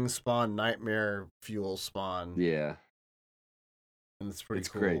King Spawn Nightmare Fuel Spawn. Yeah. And it's pretty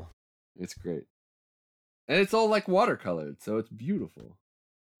cool. Great. It's great. And it's all like watercolored, so it's beautiful.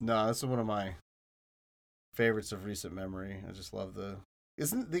 No, this is one of my favorites of recent memory. I just love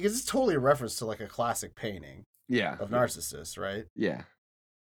because it's totally a reference to like a classic painting. Yeah. Of Narcissus, right? Yeah.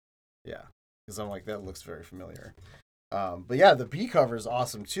 Yeah. Because I'm like, that looks very familiar. But yeah, the B cover is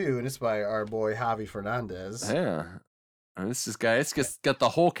awesome too, and it's by our boy Javi Fernandez. Yeah. And it's just got the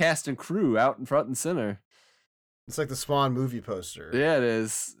whole cast and crew out in front and center. It's like the Spawn movie poster. Yeah, it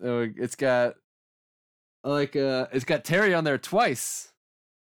is. It's got Terry on there twice.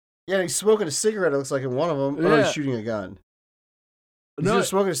 Yeah, he's smoking a cigarette. It looks like in one of them. Yeah. Oh, he's shooting a gun. He's either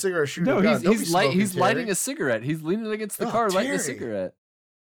smoking a cigarette or shooting a gun. He's lighting a cigarette. He's leaning against the car, lighting a cigarette.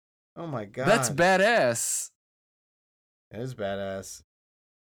 Oh my god, that's badass. It is badass.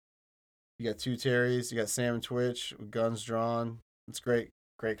 You got two Terrys. You got Sam and Twitch with guns drawn. It's great.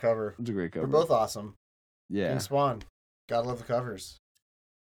 Great cover. It's a great cover. They're both awesome. Yeah. King Spawn. Gotta love the covers.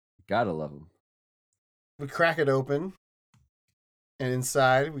 Gotta love them. We crack it open. And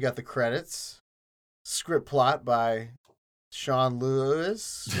inside, we got the credits. Script plot by Sean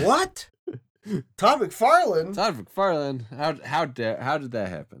Lewis. What? Todd McFarlane? Todd McFarlane. How did that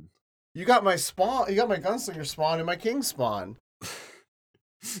happen? You got my Spawn. You got my Gunslinger Spawn and my King Spawn.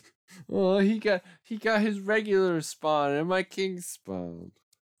 Well, he got his regular Spawn and my King Spawn.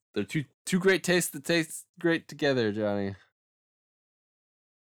 They're two great tastes that taste great together, Johnny.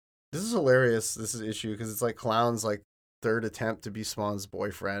 This is hilarious. This is issue because it's like Clown's like third attempt to be Spawn's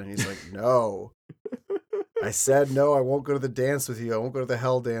boyfriend, and he's like, "No, I said no. I won't go to the dance with you. I won't go to the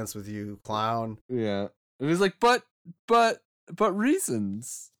hell dance with you, Clown." Yeah, and he's like, but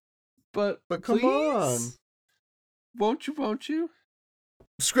reasons, but come please? on, won't you?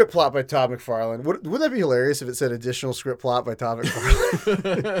 Script plot by Todd McFarlane. Wouldn't that be hilarious if it said additional script plot by Todd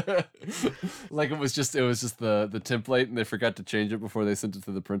McFarlane? Like it was just the template and they forgot to change it before they sent it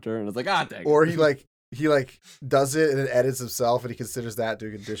to the printer, and it's like, dang. Or he does it and then edits himself and he considers that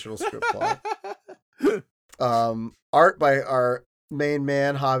doing additional script plot. Art by our main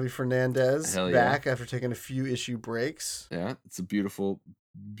man Javi Fernandez, back after taking a few issue breaks. Yeah, it's a beautiful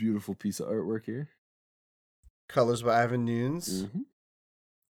piece of artwork here. Colors by Ivan Nunes. Mm-hmm.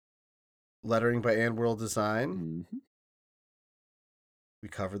 Lettering by And World Design. Mm-hmm. We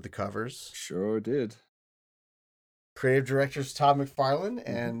covered the covers. Sure did. Creative director's Todd McFarlane,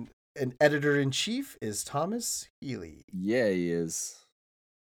 and an editor-in-chief is Thomas Healy. Yeah, he is.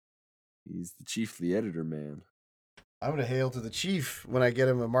 He's the chiefly editor man. I'm going to hail to the chief when I get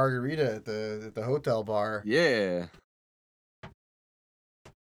him a margarita at the hotel bar. Yeah.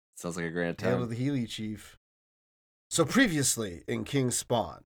 Sounds like a grand time. Hail to the Healy chief. So previously in King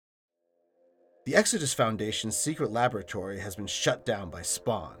Spawn, the Exodus Foundation's secret laboratory has been shut down by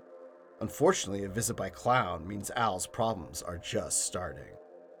Spawn. Unfortunately, a visit by Clown means Al's problems are just starting.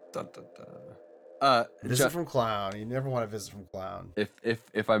 Dun, dun, dun. Visit from Clown. You never want to visit from Clown.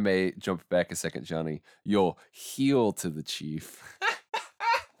 If I may jump back a second, Johnny, you'll heal to the chief.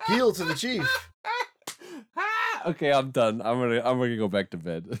 Heal to the chief. Okay, I'm done. I'm gonna go back to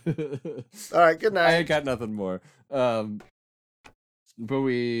bed. All right, good night. I ain't got nothing more. But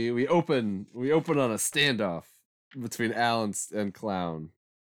we open on a standoff between Al and Clown.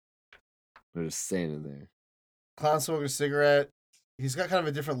 They're just standing there. Clown smoking a cigarette. He's got kind of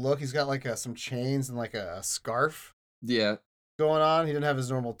a different look. He's got like some chains and like a scarf. Yeah. Going on. He didn't have his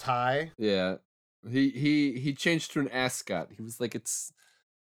normal tie. Yeah. He changed to an ascot. He was like, it's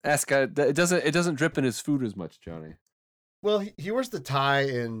ascot. It doesn't drip in his food as much, Johnny. Well, he wears the tie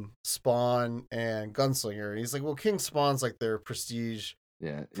in Spawn and Gunslinger. He's like, well, King Spawn's like their prestige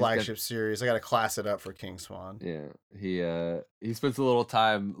flagship series. I got to class it up for King Spawn. Yeah. He spends a little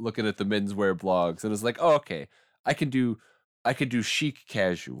time looking at the menswear blogs and is like, oh, okay, I could do chic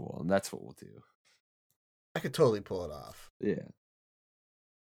casual, and that's what we'll do. I could totally pull it off. Yeah.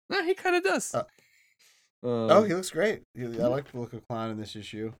 No, he kind of does. He looks great. I like the look of Clown in this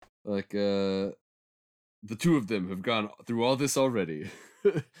issue. Like, the two of them have gone through all this already.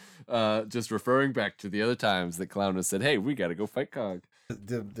 Just referring back to the other times that Clown has said, hey, we got to go fight Cog.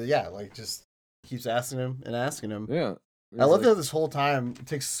 Just keeps asking him. Yeah. I love that this whole time it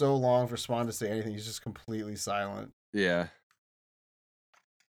takes so long for Spawn to say anything. He's just completely silent. Yeah.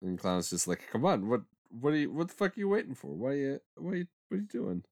 And Clown's just like, come on, what the fuck are you waiting for? What are you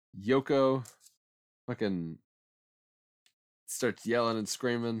doing? Yoko fucking starts yelling and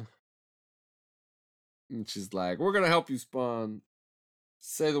screaming. And she's like, we're gonna help you, Spawn.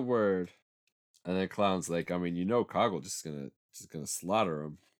 Say the word. And then Clown's like, I mean, Coggle just gonna slaughter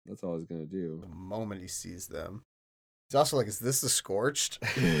him. That's all he's gonna do. The moment he sees them. He's also like, is this the Scorched?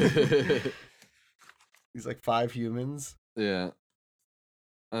 He's like 5 humans. Yeah.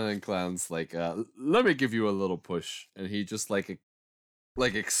 And then Clown's like, let me give you a little push. And he just like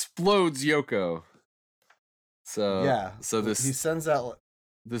explodes Yoko. So yeah. So he sends out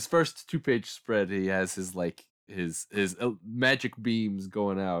this first 2-page spread. He has his magic beams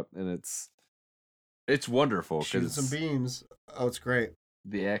going out, and it's wonderful. Shooting some beams. Oh, it's great.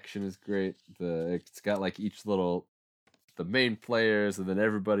 The action is great. It's got like each little the main players and then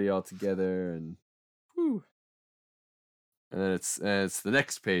everybody all together, and whew. And then it's the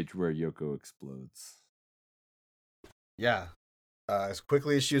next page where Yoko explodes. Yeah. As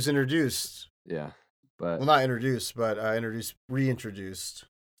quickly as she was introduced. Yeah. But not introduced, but reintroduced.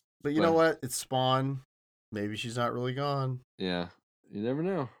 But you know what? It's Spawn. Maybe she's not really gone. Yeah. You never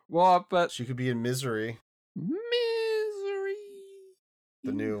know. Well, but she could be in Misery.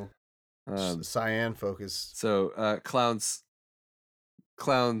 The new cyan focus. So Clown's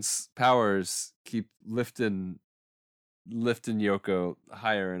powers keep lifting Yoko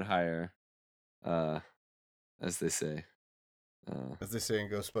higher and higher, as they say. As they say in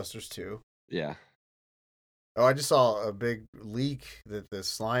Ghostbusters 2. Yeah. Oh, I just saw a big leak that the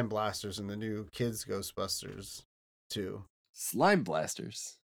slime blasters in the new Kids Ghostbusters 2. Slime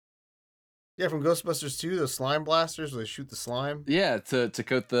blasters? Yeah, from Ghostbusters 2, those slime blasters where they shoot the slime. Yeah, to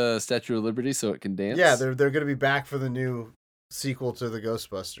coat the Statue of Liberty so it can dance. Yeah, they're going to be back for the new sequel to the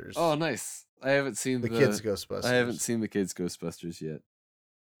Ghostbusters. Oh, nice. I haven't seen the Kids Ghostbusters. I haven't seen the Kids Ghostbusters yet.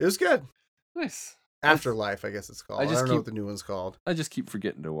 It was good. Nice. Afterlife, I guess it's called. I don't know what the new one's called. I just keep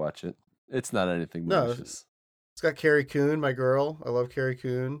forgetting to watch it. It's not anything No, malicious. it's got Carrie Coon, my girl. I love Carrie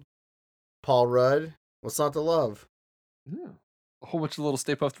Coon. Paul Rudd. What's not to love? Yeah. A whole bunch of little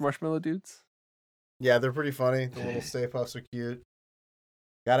Stay Puft Marshmallow dudes. Yeah, they're pretty funny. The little Stay Puffs are cute.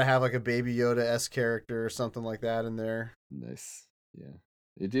 Gotta have like a Baby Yoda-esque character or something like that in there. Nice. Yeah.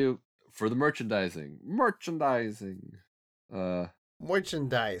 You do. For the merchandising. Merchandise.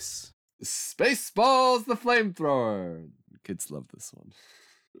 Spaceballs the Flamethrower. Kids love this one.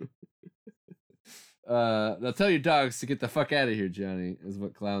 Now tell your dogs to get the fuck out of here, Johnny, is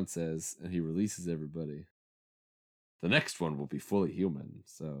what Clown says, and he releases everybody. The next one will be fully human,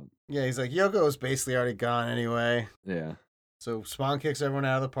 so... Yeah, he's like, Yoko is basically already gone anyway. Yeah. So Spawn kicks everyone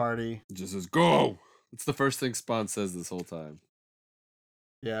out of the party. Just says, go! It's the first thing Spawn says this whole time.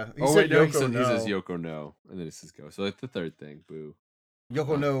 Yeah. He says Yoko no, and then he says go. So like the third thing, boo.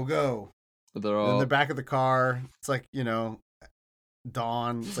 Yoko no, go. But they're all... in the back of the car, it's like,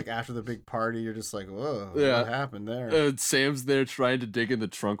 dawn. It's like after the big party, you're just like, whoa, what happened there? Sam's there trying to dig in the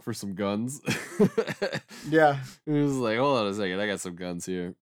trunk for some guns. Yeah. He was like, hold on a second, I got some guns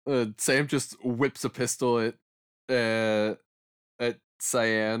here. Sam just whips a pistol at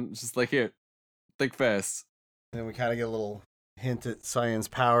Cyan. It's just like, here, think fast. And then we kind of get a little hint at Cyan's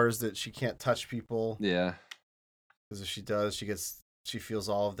powers that she can't touch people. Yeah. Because if she does, she feels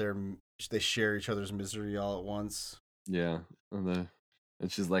all of they share each other's misery all at once. Yeah. And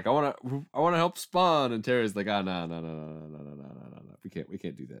she's like, I wanna help Spawn, and Terry's like, no. We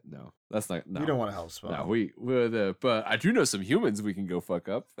can't do that. No. That's not no. We don't want to help Spawn. No, but I do know some humans we can go fuck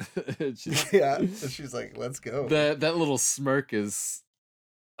up. Yeah. So she's like, let's go. That little smirk is,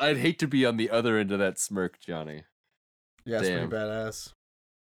 I'd hate to be on the other end of that smirk, Johnny. Yeah, it's pretty badass.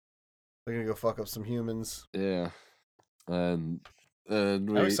 They're gonna go fuck up some humans. Yeah. And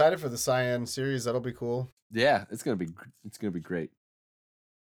I'm excited for the Cyan series. That'll be cool. Yeah, it's gonna be great. It's gonna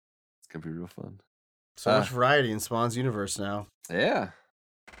be real fun. So much variety in Spawn's universe now. Yeah,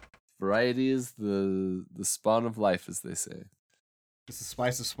 variety is the spawn of life, as they say. It's the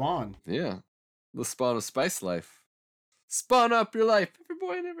spice of Spawn. Yeah, the spawn of spice life. Spawn up your life, every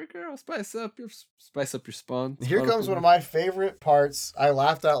boy and every girl. Spice up your spawn. Here comes one of my favorite parts. I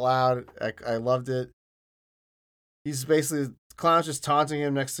laughed out loud. I loved it. He's basically, Clown's just taunting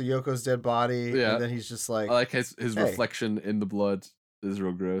him next to Yoko's dead body. Yeah. And then he's just like... I like his reflection in the blood is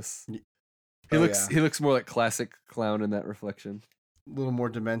real gross. He looks more like classic Clown in that reflection. A little more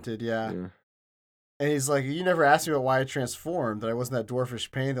demented, yeah. And he's like, you never asked me about why I transformed, that I wasn't that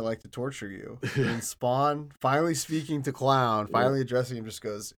dwarfish pain that liked to torture you. And Spawn, finally speaking to Clown, finally addressing him, just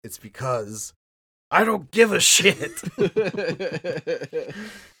goes, it's because I don't give a shit.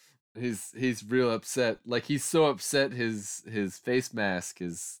 He's real upset. Like, he's so upset his face mask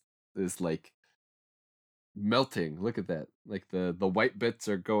is like melting. Look at that. Like the white bits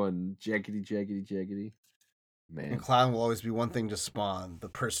are going jaggedy. Man. And Clown will always be one thing to Spawn, the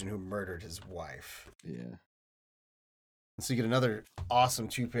person who murdered his wife. Yeah. And so you get another awesome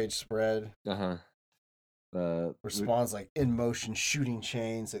 2-page spread. Where Spawn's like in motion shooting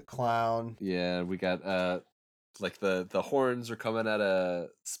chains at Clown. Yeah, we got like the horns are coming out of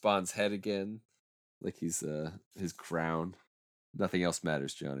Spawn's head again. Like he's his crown. Nothing else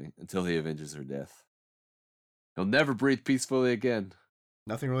matters, Johnny, until he avenges her death. He'll never breathe peacefully again.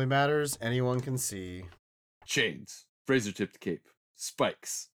 Nothing really matters. Anyone can see. Chains, razor-tipped cape,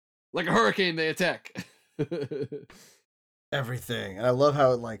 spikes. Like a hurricane, they attack. Everything. And I love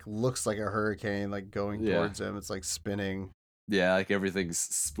how it like looks like a hurricane like going towards him. It's like spinning. Yeah, like everything's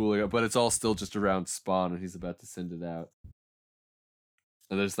spooling up, but it's all still just around Spawn, and he's about to send it out.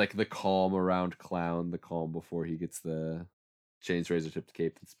 And there's like the calm around Clown, the calm before he gets the chains, razor-tipped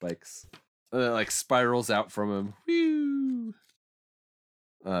cape, and spikes. And it like spirals out from him. Whew.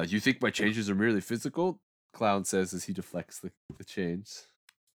 You think my changes are merely physical? Clown says as he deflects the chains.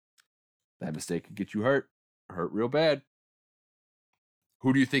 That mistake could get you hurt. Hurt real bad.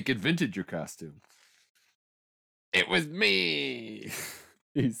 Who do you think invented your costume? It was me,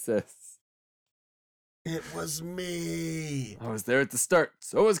 he says. It was me. I was there at the start.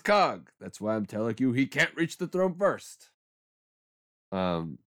 So was Cog. That's why I'm telling you he can't reach the throne first.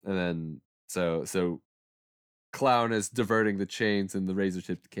 And then so Clown is diverting the chains and the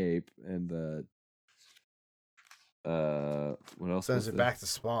razor-tipped cape and the what else? Sends it back to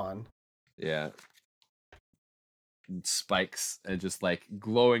Spawn. Yeah. And spikes and just like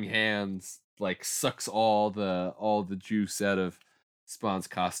glowing hands like sucks all the juice out of Spawn's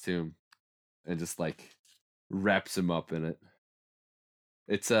costume and just like wraps him up in it.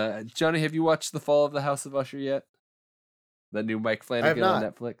 It's Johnny, have you watched The Fall of the House of Usher yet? That new Mike Flanagan on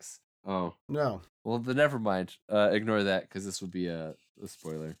Netflix. Oh no. Well, then never mind. Ignore that because this would be a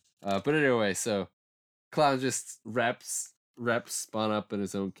spoiler. But anyway, so Clown just wraps Spawn up in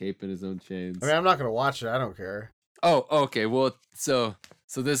his own cape and his own chains. I mean, I'm not gonna watch it. I don't care. Oh, okay. Well, so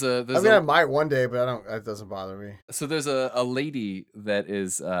there's a. I might one day, but I don't. It doesn't bother me. So there's a lady that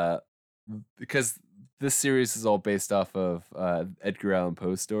is because this series is all based off of Edgar Allan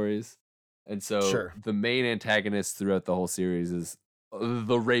Poe stories, and so the main antagonist throughout the whole series is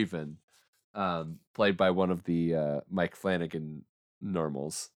the Raven, played by one of the Mike Flanagan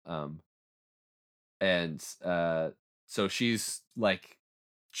normals, and so she's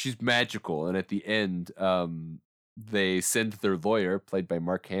magical, and at the end, they send their lawyer, played by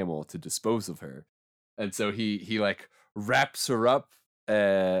Mark Hamill, to dispose of her, and so he like wraps her up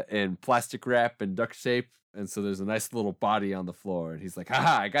in plastic wrap and duct tape, and so there's a nice little body on the floor, and he's like,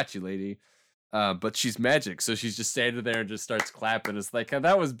 haha, I got you, lady. But she's magic, so she's just standing there and just starts clapping. It's like,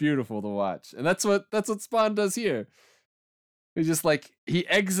 that was beautiful to watch. And that's what Spawn does here. He just he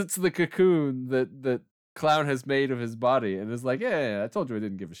exits the cocoon that Clown has made of his body and is like, yeah, I told you I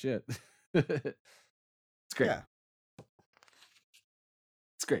didn't give a shit. It's great. Yeah.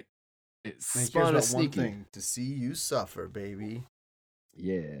 It's great. Spawn is sneaky. One thing, to see you suffer, baby.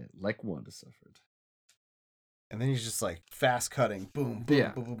 Yeah, like Wanda suffered. And then he's just fast cutting, boom,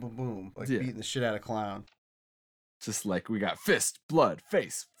 boom, boom, boom, boom, boom, beating the shit out of Clown. Just we got fist, blood,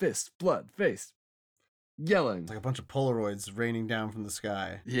 face, yelling. It's like a bunch of Polaroids raining down from the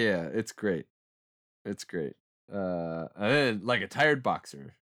sky. Yeah, it's great. It's great. And then, like a tired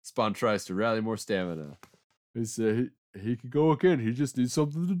boxer, Spawn tries to rally more stamina. He said he could go again. He just needs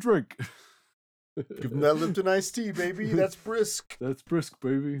something to drink. Give him that Lipton iced tea, baby. That's brisk. That's brisk,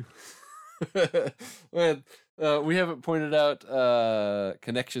 baby. Man, we haven't pointed out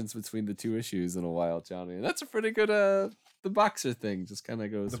connections between the two issues in a while, Johnny. And that's a pretty good the boxer thing just kind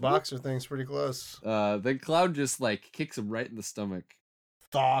of goes. The boxer thing's pretty close. Then Clown just kicks him right in the stomach.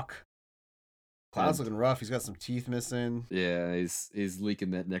 Thok. Clown's looking rough. He's got some teeth missing. Yeah, he's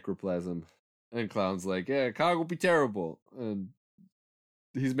leaking that necroplasm. And Clown's like, yeah, Cog will be terrible. And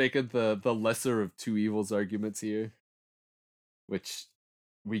he's making the lesser of two evils arguments here, which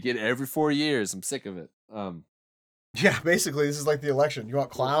we get every 4 years. I'm sick of it. Yeah, basically, this is like the election. You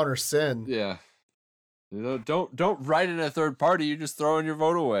want Clown or Sin? Yeah. Don't write in a third party. You're just throwing your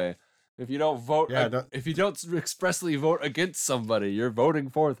vote away. If you don't vote, if you don't expressly vote against somebody, you're voting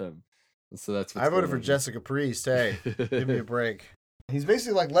for them. So that's I voted for Jessica Priest. Hey, give me a break. He's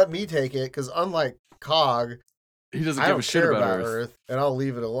basically let me take it, because unlike Cog, he doesn't give a shit about Earth, and I'll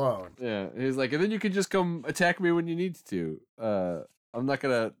leave it alone. Yeah, he's like, and then you can just come attack me when you need to. I'm not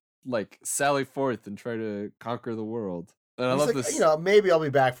gonna sally forth and try to conquer the world. And I love this. Maybe I'll be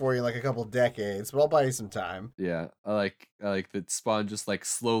back for you in a couple decades, but I'll buy you some time. Yeah, I like that Spawn just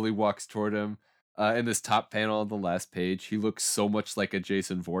slowly walks toward him. In this top panel on the last page, he looks so much like a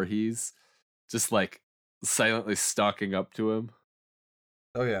Jason Voorhees, just silently stalking up to him.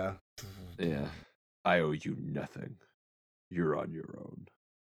 Oh yeah. Yeah. I owe you nothing. You're on your own.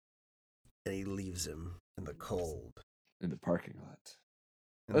 And he leaves him in the cold. In the parking lot.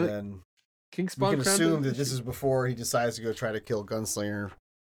 And then King Spawn, you can assume that this is before he decides to go try to kill Gunslinger.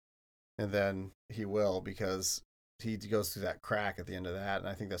 And then he will, because he goes through that crack at the end of that, and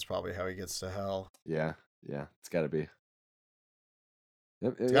I think that's probably how he gets to hell. Yeah. It's gotta be.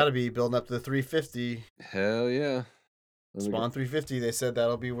 It's gotta be building up to the 350. Hell yeah. Spawn 350, they said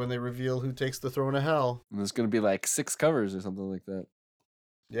that'll be when they reveal who takes the throne of hell. And there's going to be 6 covers or something like that.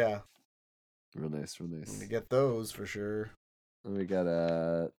 Yeah. Real nice. We get those for sure. And we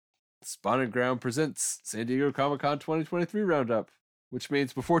got Spawn and Ground presents San Diego Comic-Con 2023 Roundup, which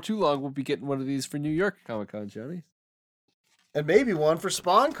means before too long we'll be getting one of these for New York Comic-Con, Johnny. And maybe one for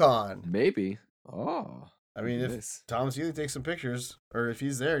SpawnCon. Maybe. Oh. I mean, if Thomas Healy takes some pictures, or if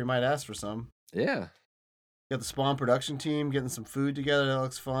he's there, he might ask for some. Yeah. Got the Spawn production team getting some food together. That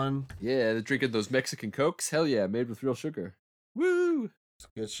looks fun. Yeah, they're drinking those Mexican Cokes. Hell yeah, made with real sugar. Woo! It's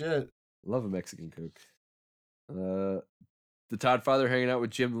good shit. Love a Mexican Coke. The Todd Father hanging out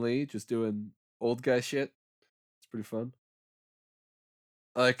with Jim Lee, just doing old guy shit. It's pretty fun.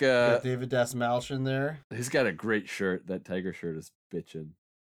 Got David Dasmalchian there. He's got a great shirt. That tiger shirt is bitchin'.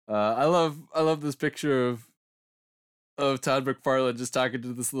 I love this picture of Todd McFarlane just talking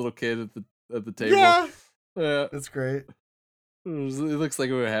to this little kid at the table. Yeah, that's great. It looks like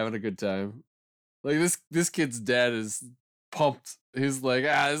we were having a good time. This kid's dad is pumped. He's like,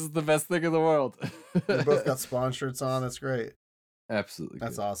 this is the best thing in the world. They both got Spawn shirts on. That's great. Absolutely.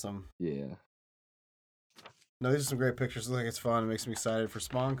 That's good. Awesome. Yeah. No, these are some great pictures. Look like it's fun. It makes me excited for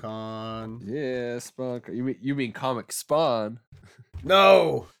SpawnCon. Yeah, Spawn. You mean Comic Spawn?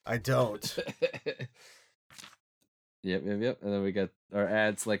 No, I don't. Yep. And then we got our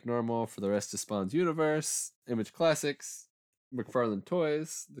ads like normal for the rest of Spawn's universe. Image Classics, McFarlane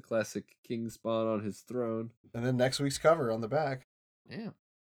Toys, the classic King Spawn on his throne. And then next week's cover on the back. Yeah.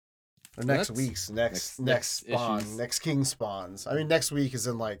 Or next Spawn, issues. next King Spawns. I mean, next week is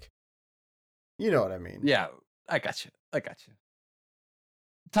in like, you know what I mean. Yeah, I got you.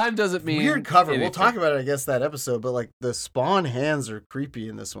 Time doesn't mean weird cover. anything. We'll talk about it, I guess, that episode. But like the Spawn hands are creepy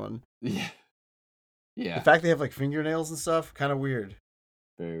in this one. Yeah. The fact they have like fingernails and stuff, kind of weird.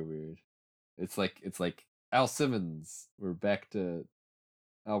 Very weird. It's like Al Simmons. We're back to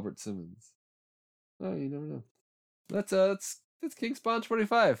Albert Simmons. Oh, you never know. That's King Spawn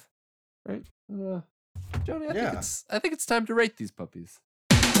 25, right? Joni, I think it's time to rate these puppies.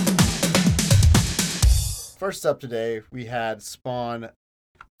 First up today, we had Spawn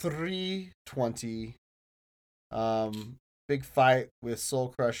 320. Big fight with Soul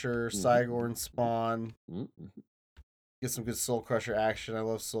Crusher, Cygor, and Spawn. Get some good Soul Crusher action. I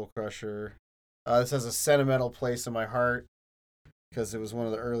love Soul Crusher. This has a sentimental place in my heart because it was one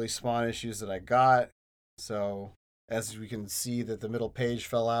of the early Spawn issues that I got. So, as we can see that the middle page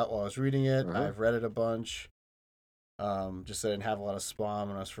fell out while I was reading it. I've read it a bunch. Just I didn't have a lot of Spawn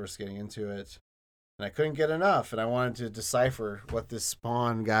when I was first getting into it. And I couldn't get enough, and I wanted to decipher what this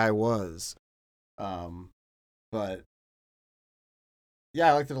Spawn guy was. But yeah,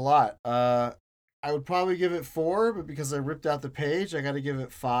 I liked it a lot. I would probably give it 4, but because I ripped out the page, I got to give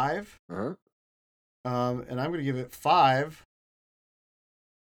it 5. And I'm going to give it 5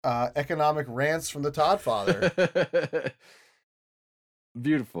 economic rants from the Todd Father.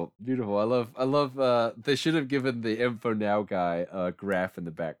 Beautiful. I love they should have given the Info Now guy a graph in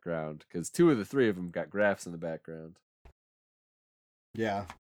the background, because 2 of the 3 of them got graphs in the background. Yeah.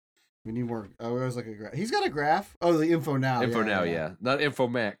 We need more. Oh, it was like a graph. He's got a graph. Oh, the Info Now. Info Now, yeah. Not Info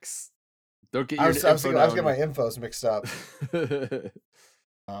Max. Don't get I was getting my infos mixed up. But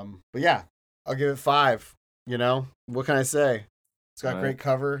yeah, I'll give it 5. You know, what can I say? It's got great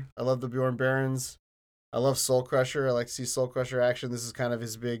cover. I love the Bjorn Barons. I love Soul Crusher. I like to see Soul Crusher action. This is kind of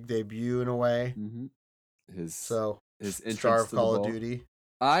his big debut in a way. His star of Call of Duty.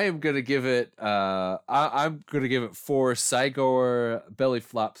 I am gonna give it. I'm gonna give it 4 Cygor belly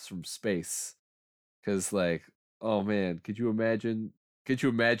flops from space, because like, oh man, could you imagine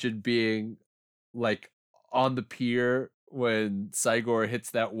being like on the pier when Cygor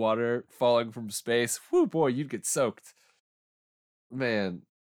hits that water falling from space? Whoo, boy, you'd get soaked, man.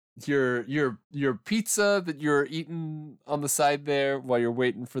 Your pizza that you're eating on the side there while you're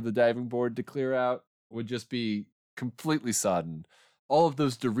waiting for the diving board to clear out would just be completely sodden. All of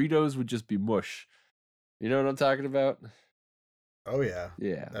those Doritos would just be mush. You know what I'm talking about? Oh yeah.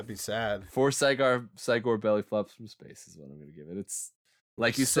 Yeah. That'd be sad. 4 Cygor belly flops from space is what I'm gonna give it. It's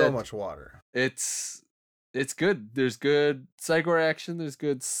like you said, so much water. It's good. There's good Cygor action. There's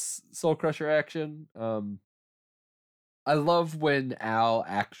good Soul Crusher action. I love when Al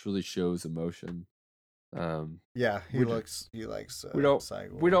actually shows emotion. Yeah, he likes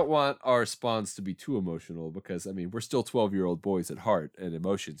Cygor. We don't want our spawns to be too emotional, because I mean, we're still 12-year-old boys at heart, and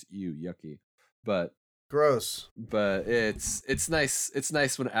emotions, yucky. But gross. But it's nice. It's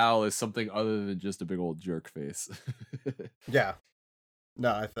nice when Al is something other than just a big old jerk face. Yeah.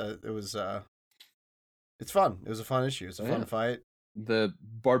 No, I thought it was it's fun. It was a fun issue. It's a fun fight. The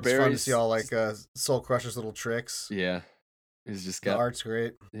Barbarians. It's fun to see all like Soul Crusher's little tricks. Yeah. He's just got the art's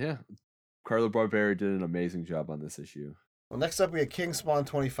great. Yeah. Carlo Barberi did an amazing job on this issue. Well, next up we had King Spawn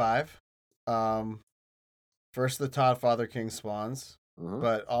 25. First the Todd Father King Spawns,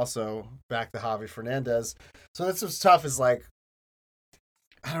 but also back to Javi Fernandez. So that's what's tough is like,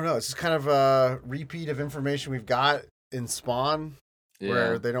 I don't know, it's just kind of a repeat of information we've got in Spawn,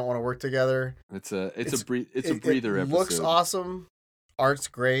 where they don't want to work together. It's a breather episode. Looks awesome. Art's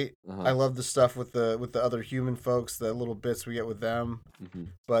great. I love the stuff with the other human folks, the little bits we get with them.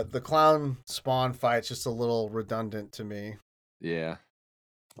 But the clown Spawn fight's just a little redundant to me. Yeah.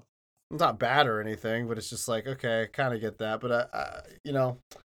 It's not bad or anything, but it's just like, okay, I kind of get that. But,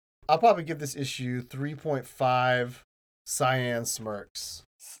 I'll probably give this issue 3.5 cyan smirks.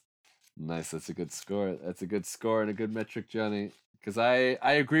 Nice. That's a good score. That's a good score and a good metric, Johnny. Because I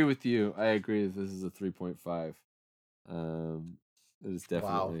agree with you. I agree that this is a 3.5. It is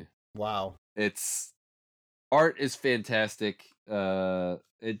definitely. Wow. It's art is fantastic.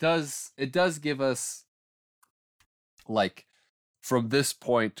 It does give us, like, from this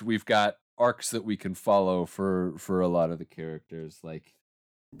point we've got arcs that we can follow for a lot of the characters, like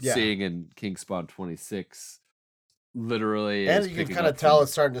seeing in King Spawn 26 literally. And you can kind of tell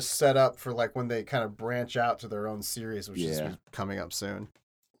it's starting to set up for like when they kind of branch out to their own series, which is coming up soon.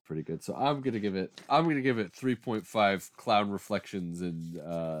 Pretty good. So I'm gonna give it 3.5 clown reflections and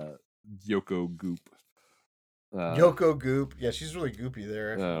Yoko Goop. Yoko Goop. Yeah, she's really goopy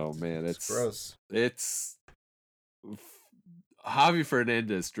there. Oh man, it's gross. It's Javi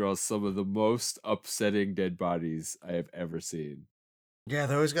Fernandez draws some of the most upsetting dead bodies I have ever seen. Yeah,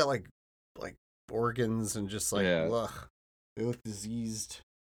 they always got like organs and just like ugh. They look diseased.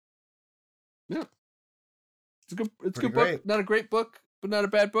 Yeah. It's a good book. Not a great book, but not a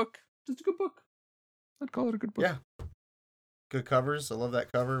bad book. Just a good book. I'd call it a good book. Yeah. Good covers. I love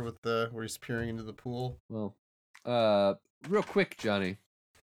that cover with where he's peering into the pool. Well, real quick, Johnny,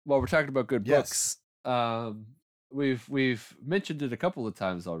 while we're talking about good books, we've mentioned it a couple of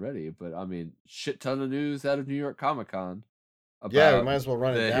times already, but I mean, shit ton of news out of New York Comic Con. We might as well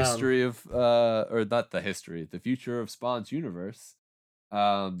run it down. The history of, or not the history, the future of Spawn's universe.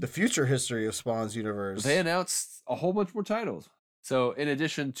 The future history of Spawn's universe. They announced a whole bunch more titles. So in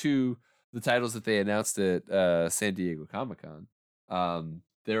addition to the titles that they announced at San Diego Comic-Con,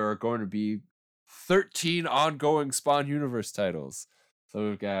 there are going to be 13 ongoing Spawn universe titles. So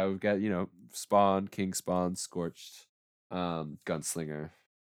we've got Spawn, King Spawn, Scorched, Gunslinger.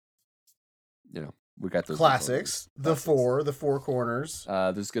 We got those classics. The four corners.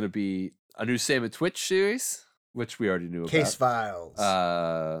 There's going to be a new Sam and Twitch series, which we already knew about. Case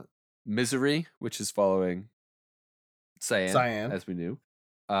Files. Misery, which is following Cyan, as we knew.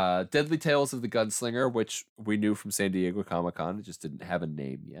 Deadly Tales of the Gunslinger, which we knew from San Diego Comic-Con. It just didn't have a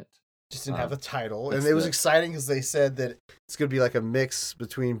name yet. Just didn't have a title. And it was exciting because they said that it's going to be like a mix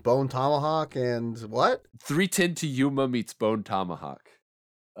between Bone Tomahawk and what? 310 to Yuma meets Bone Tomahawk.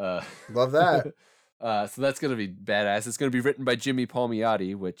 Love that. So that's going to be badass. It's going to be written by Jimmy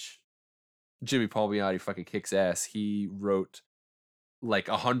Palmiotti, which Jimmy Palmiotti fucking kicks ass. He wrote like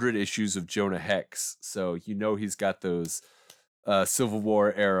 100 issues of Jonah Hex. So he's got those Civil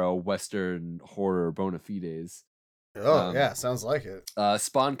War era Western horror bona fides. Oh, yeah, sounds like it.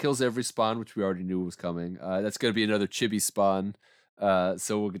 Spawn Kills Every Spawn, which we already knew was coming. That's going to be another chibi Spawn.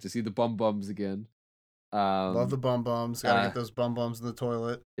 So we'll get to see the Bum Bums again. Love the Bum Bums. Gotta get those Bum Bums in the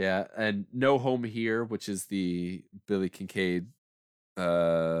toilet. Yeah, and No Home Here, which is the Billy Kincaid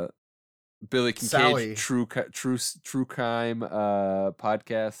Sally. true crime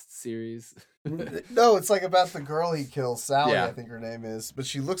podcast series. No, it's like about the girl he kills, Sally, I think her name is, but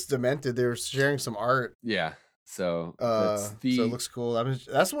she looks demented. They were sharing some art. Yeah. So so it looks cool. I mean,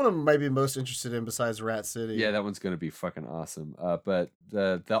 that's one I might be most interested in besides Rat City. Yeah, that one's gonna be fucking awesome. But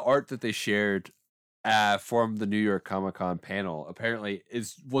the art that they shared from the New York Comic Con panel apparently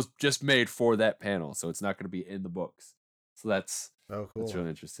was just made for that panel, so it's not going to be in the books. So that's cool. That's really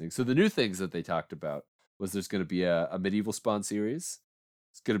interesting. So the new things that they talked about was there's going to be a Medieval Spawn series.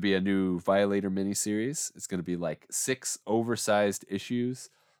 It's going to be a new Violator miniseries. It's going to be like 6 oversized issues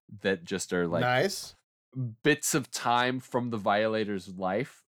that just are like nice bits of time from the Violator's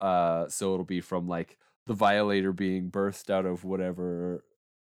life. So it'll be from like the Violator being birthed out of whatever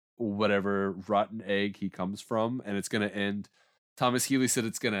rotten egg he comes from, and it's going to end. Thomas Healy said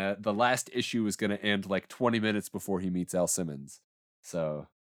the last issue is going to end like 20 minutes before he meets Al Simmons. So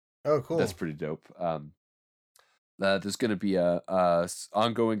cool. That's pretty dope. There's going to be a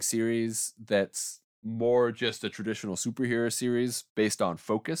ongoing series that's more just a traditional superhero series based on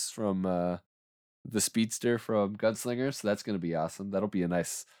Focus from the Speedster from Gunslinger. So that's going to be awesome. That'll be a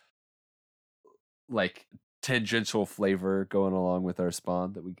nice like tangential flavor going along with our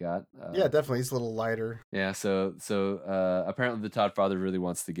Spawn that we got. Yeah, definitely. He's a little lighter. Yeah, so apparently the Todd Father really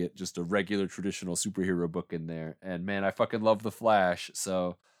wants to get just a regular traditional superhero book in there. And man, I fucking love the Flash,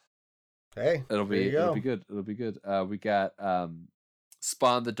 so hey, it'll be good. It'll be good. We got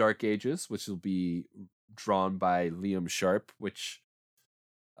Spawn the Dark Ages, which will be drawn by Liam Sharp, which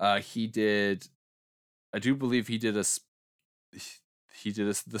he did. I do believe he did the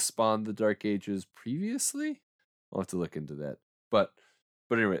Spawn the Dark Ages previously. I'll have to look into that. But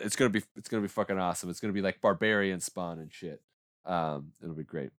anyway, it's gonna be fucking awesome. It's gonna be like Barbarian Spawn and shit. It'll be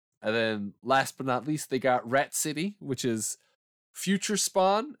great. And then last but not least, they got Rat City, which is future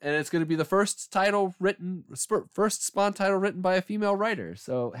Spawn, and it's gonna be the first Spawn title written by a female writer.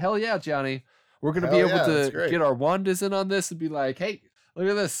 So hell yeah, Johnny. We're gonna be able to get our Wandas in on this and be like, hey, look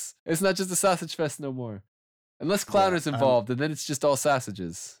at this. It's not just a sausage fest no more. Unless Clown is involved, and then it's just all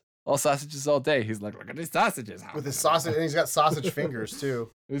sausages. All sausages all day. He's like, look at these sausages. With his sausage, and he's got sausage fingers too.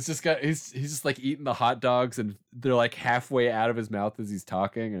 He's just like eating the hot dogs, and they're like halfway out of his mouth as he's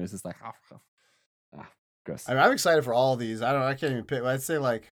talking, and it's just like, gross. I mean, I'm excited for all of these. I can't even pick. I'd say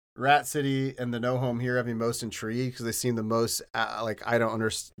like Rat City and the No Home Here have me most intrigued because they seem the most like I don't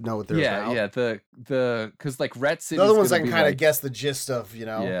know what they're about. Yeah. The because like Rat City. The other ones I can kind of guess the gist of, you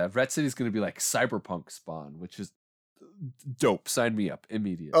know. Yeah, Rat City's gonna be like Cyberpunk Spawn, which is dope. Sign me up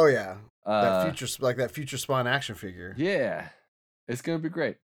immediately. Oh yeah, that future Spawn action figure. Yeah, it's gonna be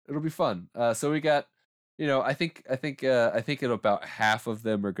great. It'll be fun. So we got, I think about half of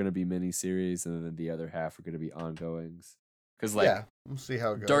them are gonna be miniseries, and then the other half are gonna be ongoings. Because we'll see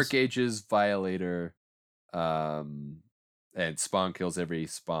how it goes. Dark Ages, Violator, and Spawn Kills Every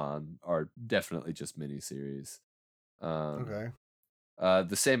Spawn are definitely just miniseries. Okay.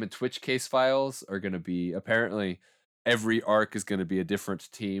 The Sam and Twitch case files are going to be, apparently every arc is going to be a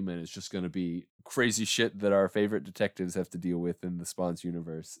different team, and it's just going to be crazy shit that our favorite detectives have to deal with in the Spawn's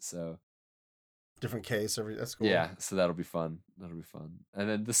universe. So different case, that's cool. Yeah, so that'll be fun. And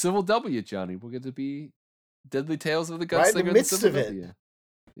then the Civil W, Johnny, will get to be Deadly Tales of the Gunslinger. Right in the midst of it.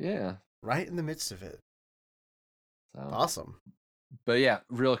 Yeah. Right in the midst of it. So, awesome. But yeah,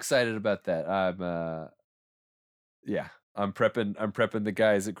 real excited about that. I'm prepping the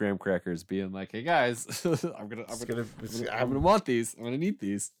guys at Graham Crackers, being like, "Hey guys, I'm gonna want these. I'm gonna need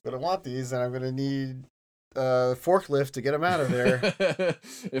these. I'm gonna want these, and I'm gonna need a forklift to get them out of there.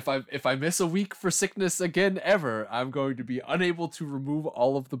 If I miss a week for sickness again ever, I'm going to be unable to remove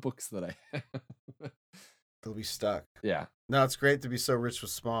all of the books that I have. They'll be stuck. Yeah. No, it's great to be so rich with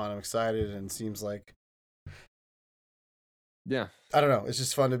Spawn. I'm excited, and it seems like, yeah, I don't know. It's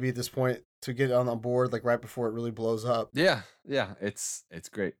just fun to be at this point, to get on board like right before it really blows up. Yeah, it's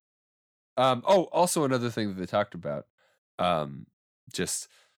great. Also another thing that they talked about, just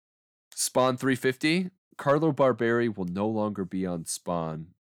Spawn 350. Carlo Barberi will no longer be on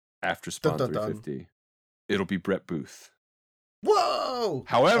Spawn after Spawn 350. It'll be Brett Booth. Whoa!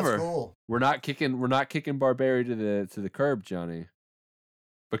 However, cool. we're not kicking Barberi to the curb, Johnny,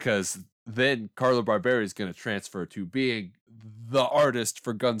 because then Carlo Barberi is going to transfer to being the artist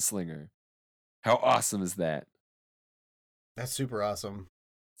for Gunslinger. How awesome is that? That's super awesome.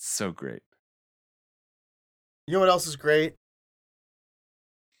 So great. You know what else is great?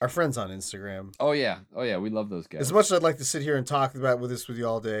 Our friends on Instagram. Oh yeah, we love those guys. As much as I'd like to sit here and talk about with you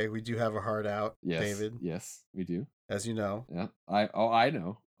all day, we do have a heart out, yes, David. Yes, we do. As you know. Yeah. I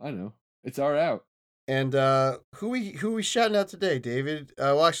know. It's our out. And who we shouting out today, David?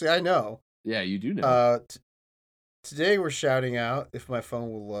 Well, actually, I know. Yeah, you do know. Today we're shouting out, if my phone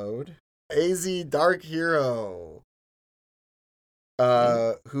will load, AZ Dark Hero.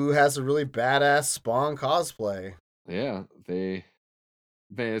 Who has a really badass Spawn cosplay. Yeah,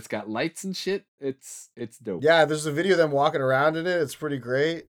 it's got lights and shit. It's dope. Yeah, there's a video of them walking around in it. It's pretty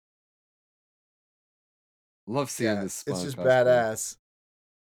great. Love seeing this Spawn It's just cosplay. Badass.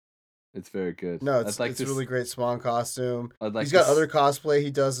 It's very good. No, it's a really great Spawn costume. He's got other cosplay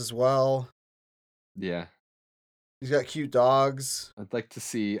he does as well. Yeah. He's got cute dogs. I'd like to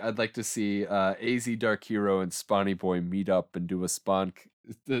see AZ Dark Hero and Spawny Boy meet up and do a Spawn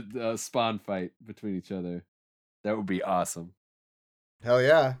fight between each other. That would be awesome. Hell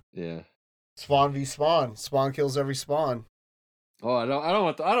yeah. Yeah. Spawn v Spawn. Spawn kills every Spawn. Oh, I don't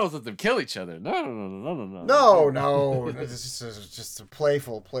want them to kill each other. No. No. It's just a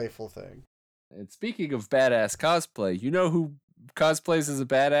playful thing. And speaking of badass cosplay, you know who cosplays as a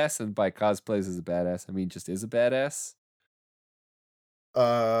badass? And by cosplays as a badass, I mean just is a badass.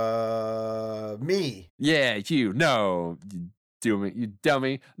 Me. Yeah, you. No, you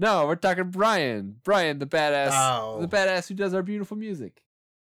dummy. No, we're talking Brian. Brian, the badass. Oh. The badass who does our beautiful music.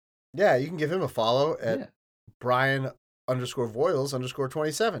 Yeah, you can give him a follow at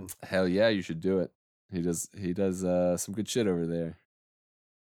Brian_Voiles_27. Hell yeah, you should do it. He does some good shit over there.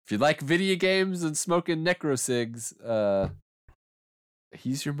 If you like video games and smoking necro cigs,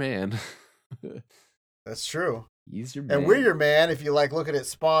 he's your man. That's true. He's your man. And we're your man if you like looking at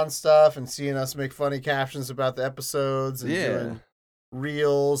Spawn stuff and seeing us make funny captions about the episodes and doing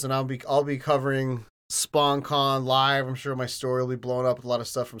reels. And I'll be covering SpawnCon live. I'm sure my story will be blown up with a lot of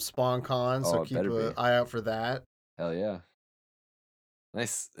stuff from SpawnCon, so keep an eye out for that. Hell yeah.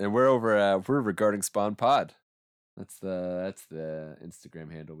 Nice. And we're we're regarding Spawn Pod. That's the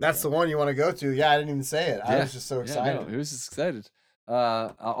Instagram handle. That's the one you want to go to. Yeah, I didn't even say it. I was just so excited. Yeah, no, he was just excited.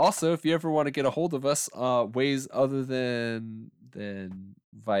 Also, if you ever want to get a hold of us, ways other than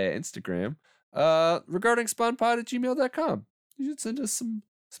via Instagram, regarding spawnpod@gmail.com. You should send us some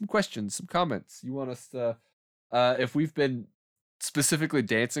questions, some comments. You want us to, if we've been specifically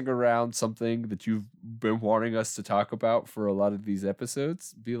dancing around something that you've been wanting us to talk about for a lot of these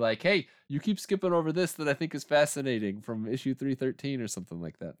episodes, be like, hey, you keep skipping over this that I think is fascinating from issue 313 or something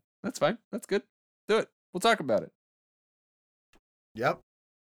like that. That's fine. That's good. Do it. We'll talk about it. Yep.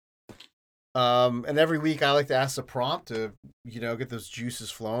 And every week I like to ask a prompt to, get those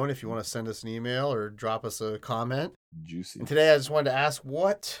juices flowing. If you want to send us an email or drop us a comment. Juicy. And today I just wanted to ask,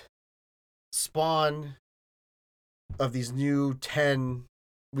 what Spawn of these new 10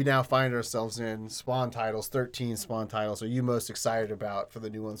 we now find ourselves in, Spawn titles, 13 Spawn titles, are you most excited about for the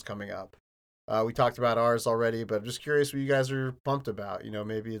new ones coming up? We talked about ours already, but I'm just curious what you guys are pumped about.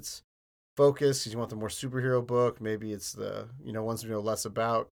 Maybe it's Focus because you want the more superhero book. Maybe it's the, ones we know less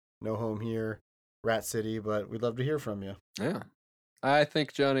about. No Home Here, Rat City, but we'd love to hear from you. Yeah. I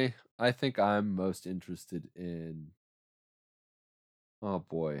think, Johnny, I'm most interested in... Oh,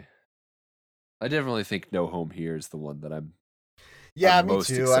 boy. I definitely think No Home Here is the one that I'm me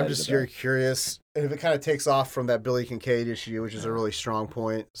too. I'm just very curious. And if it kind of takes off from that Billy Kincaid issue, which is a really strong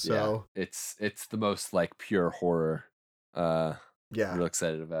point. So it's the most like pure horror. I'm real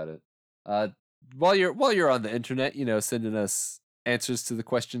excited about it. While you're on the internet, sending us answers to the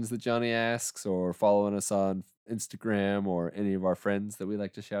questions that Johnny asks, or following us on Instagram or any of our friends that we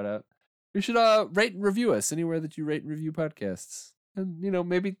like to shout out, you should rate and review us anywhere that you rate and review podcasts. And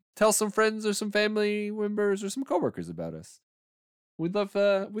maybe tell some friends or some family members or some coworkers about us. We'd love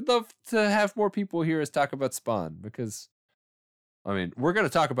to have more people hear us talk about Spawn, because we're going to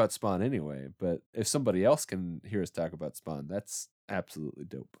talk about Spawn anyway, but if somebody else can hear us talk about Spawn, that's absolutely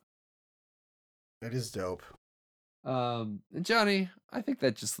dope. It is dope. And Johnny, I think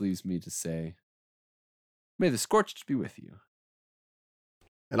that just leaves me to say, may the Scorched be with you.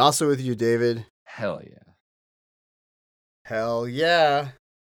 And also with you, David. Hell yeah. Hell yeah.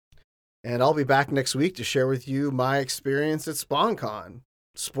 And I'll be back next week to share with you my experience at SpawnCon.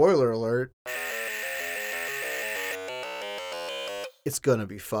 Spoiler alert. It's gonna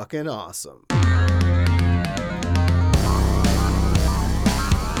be fucking awesome.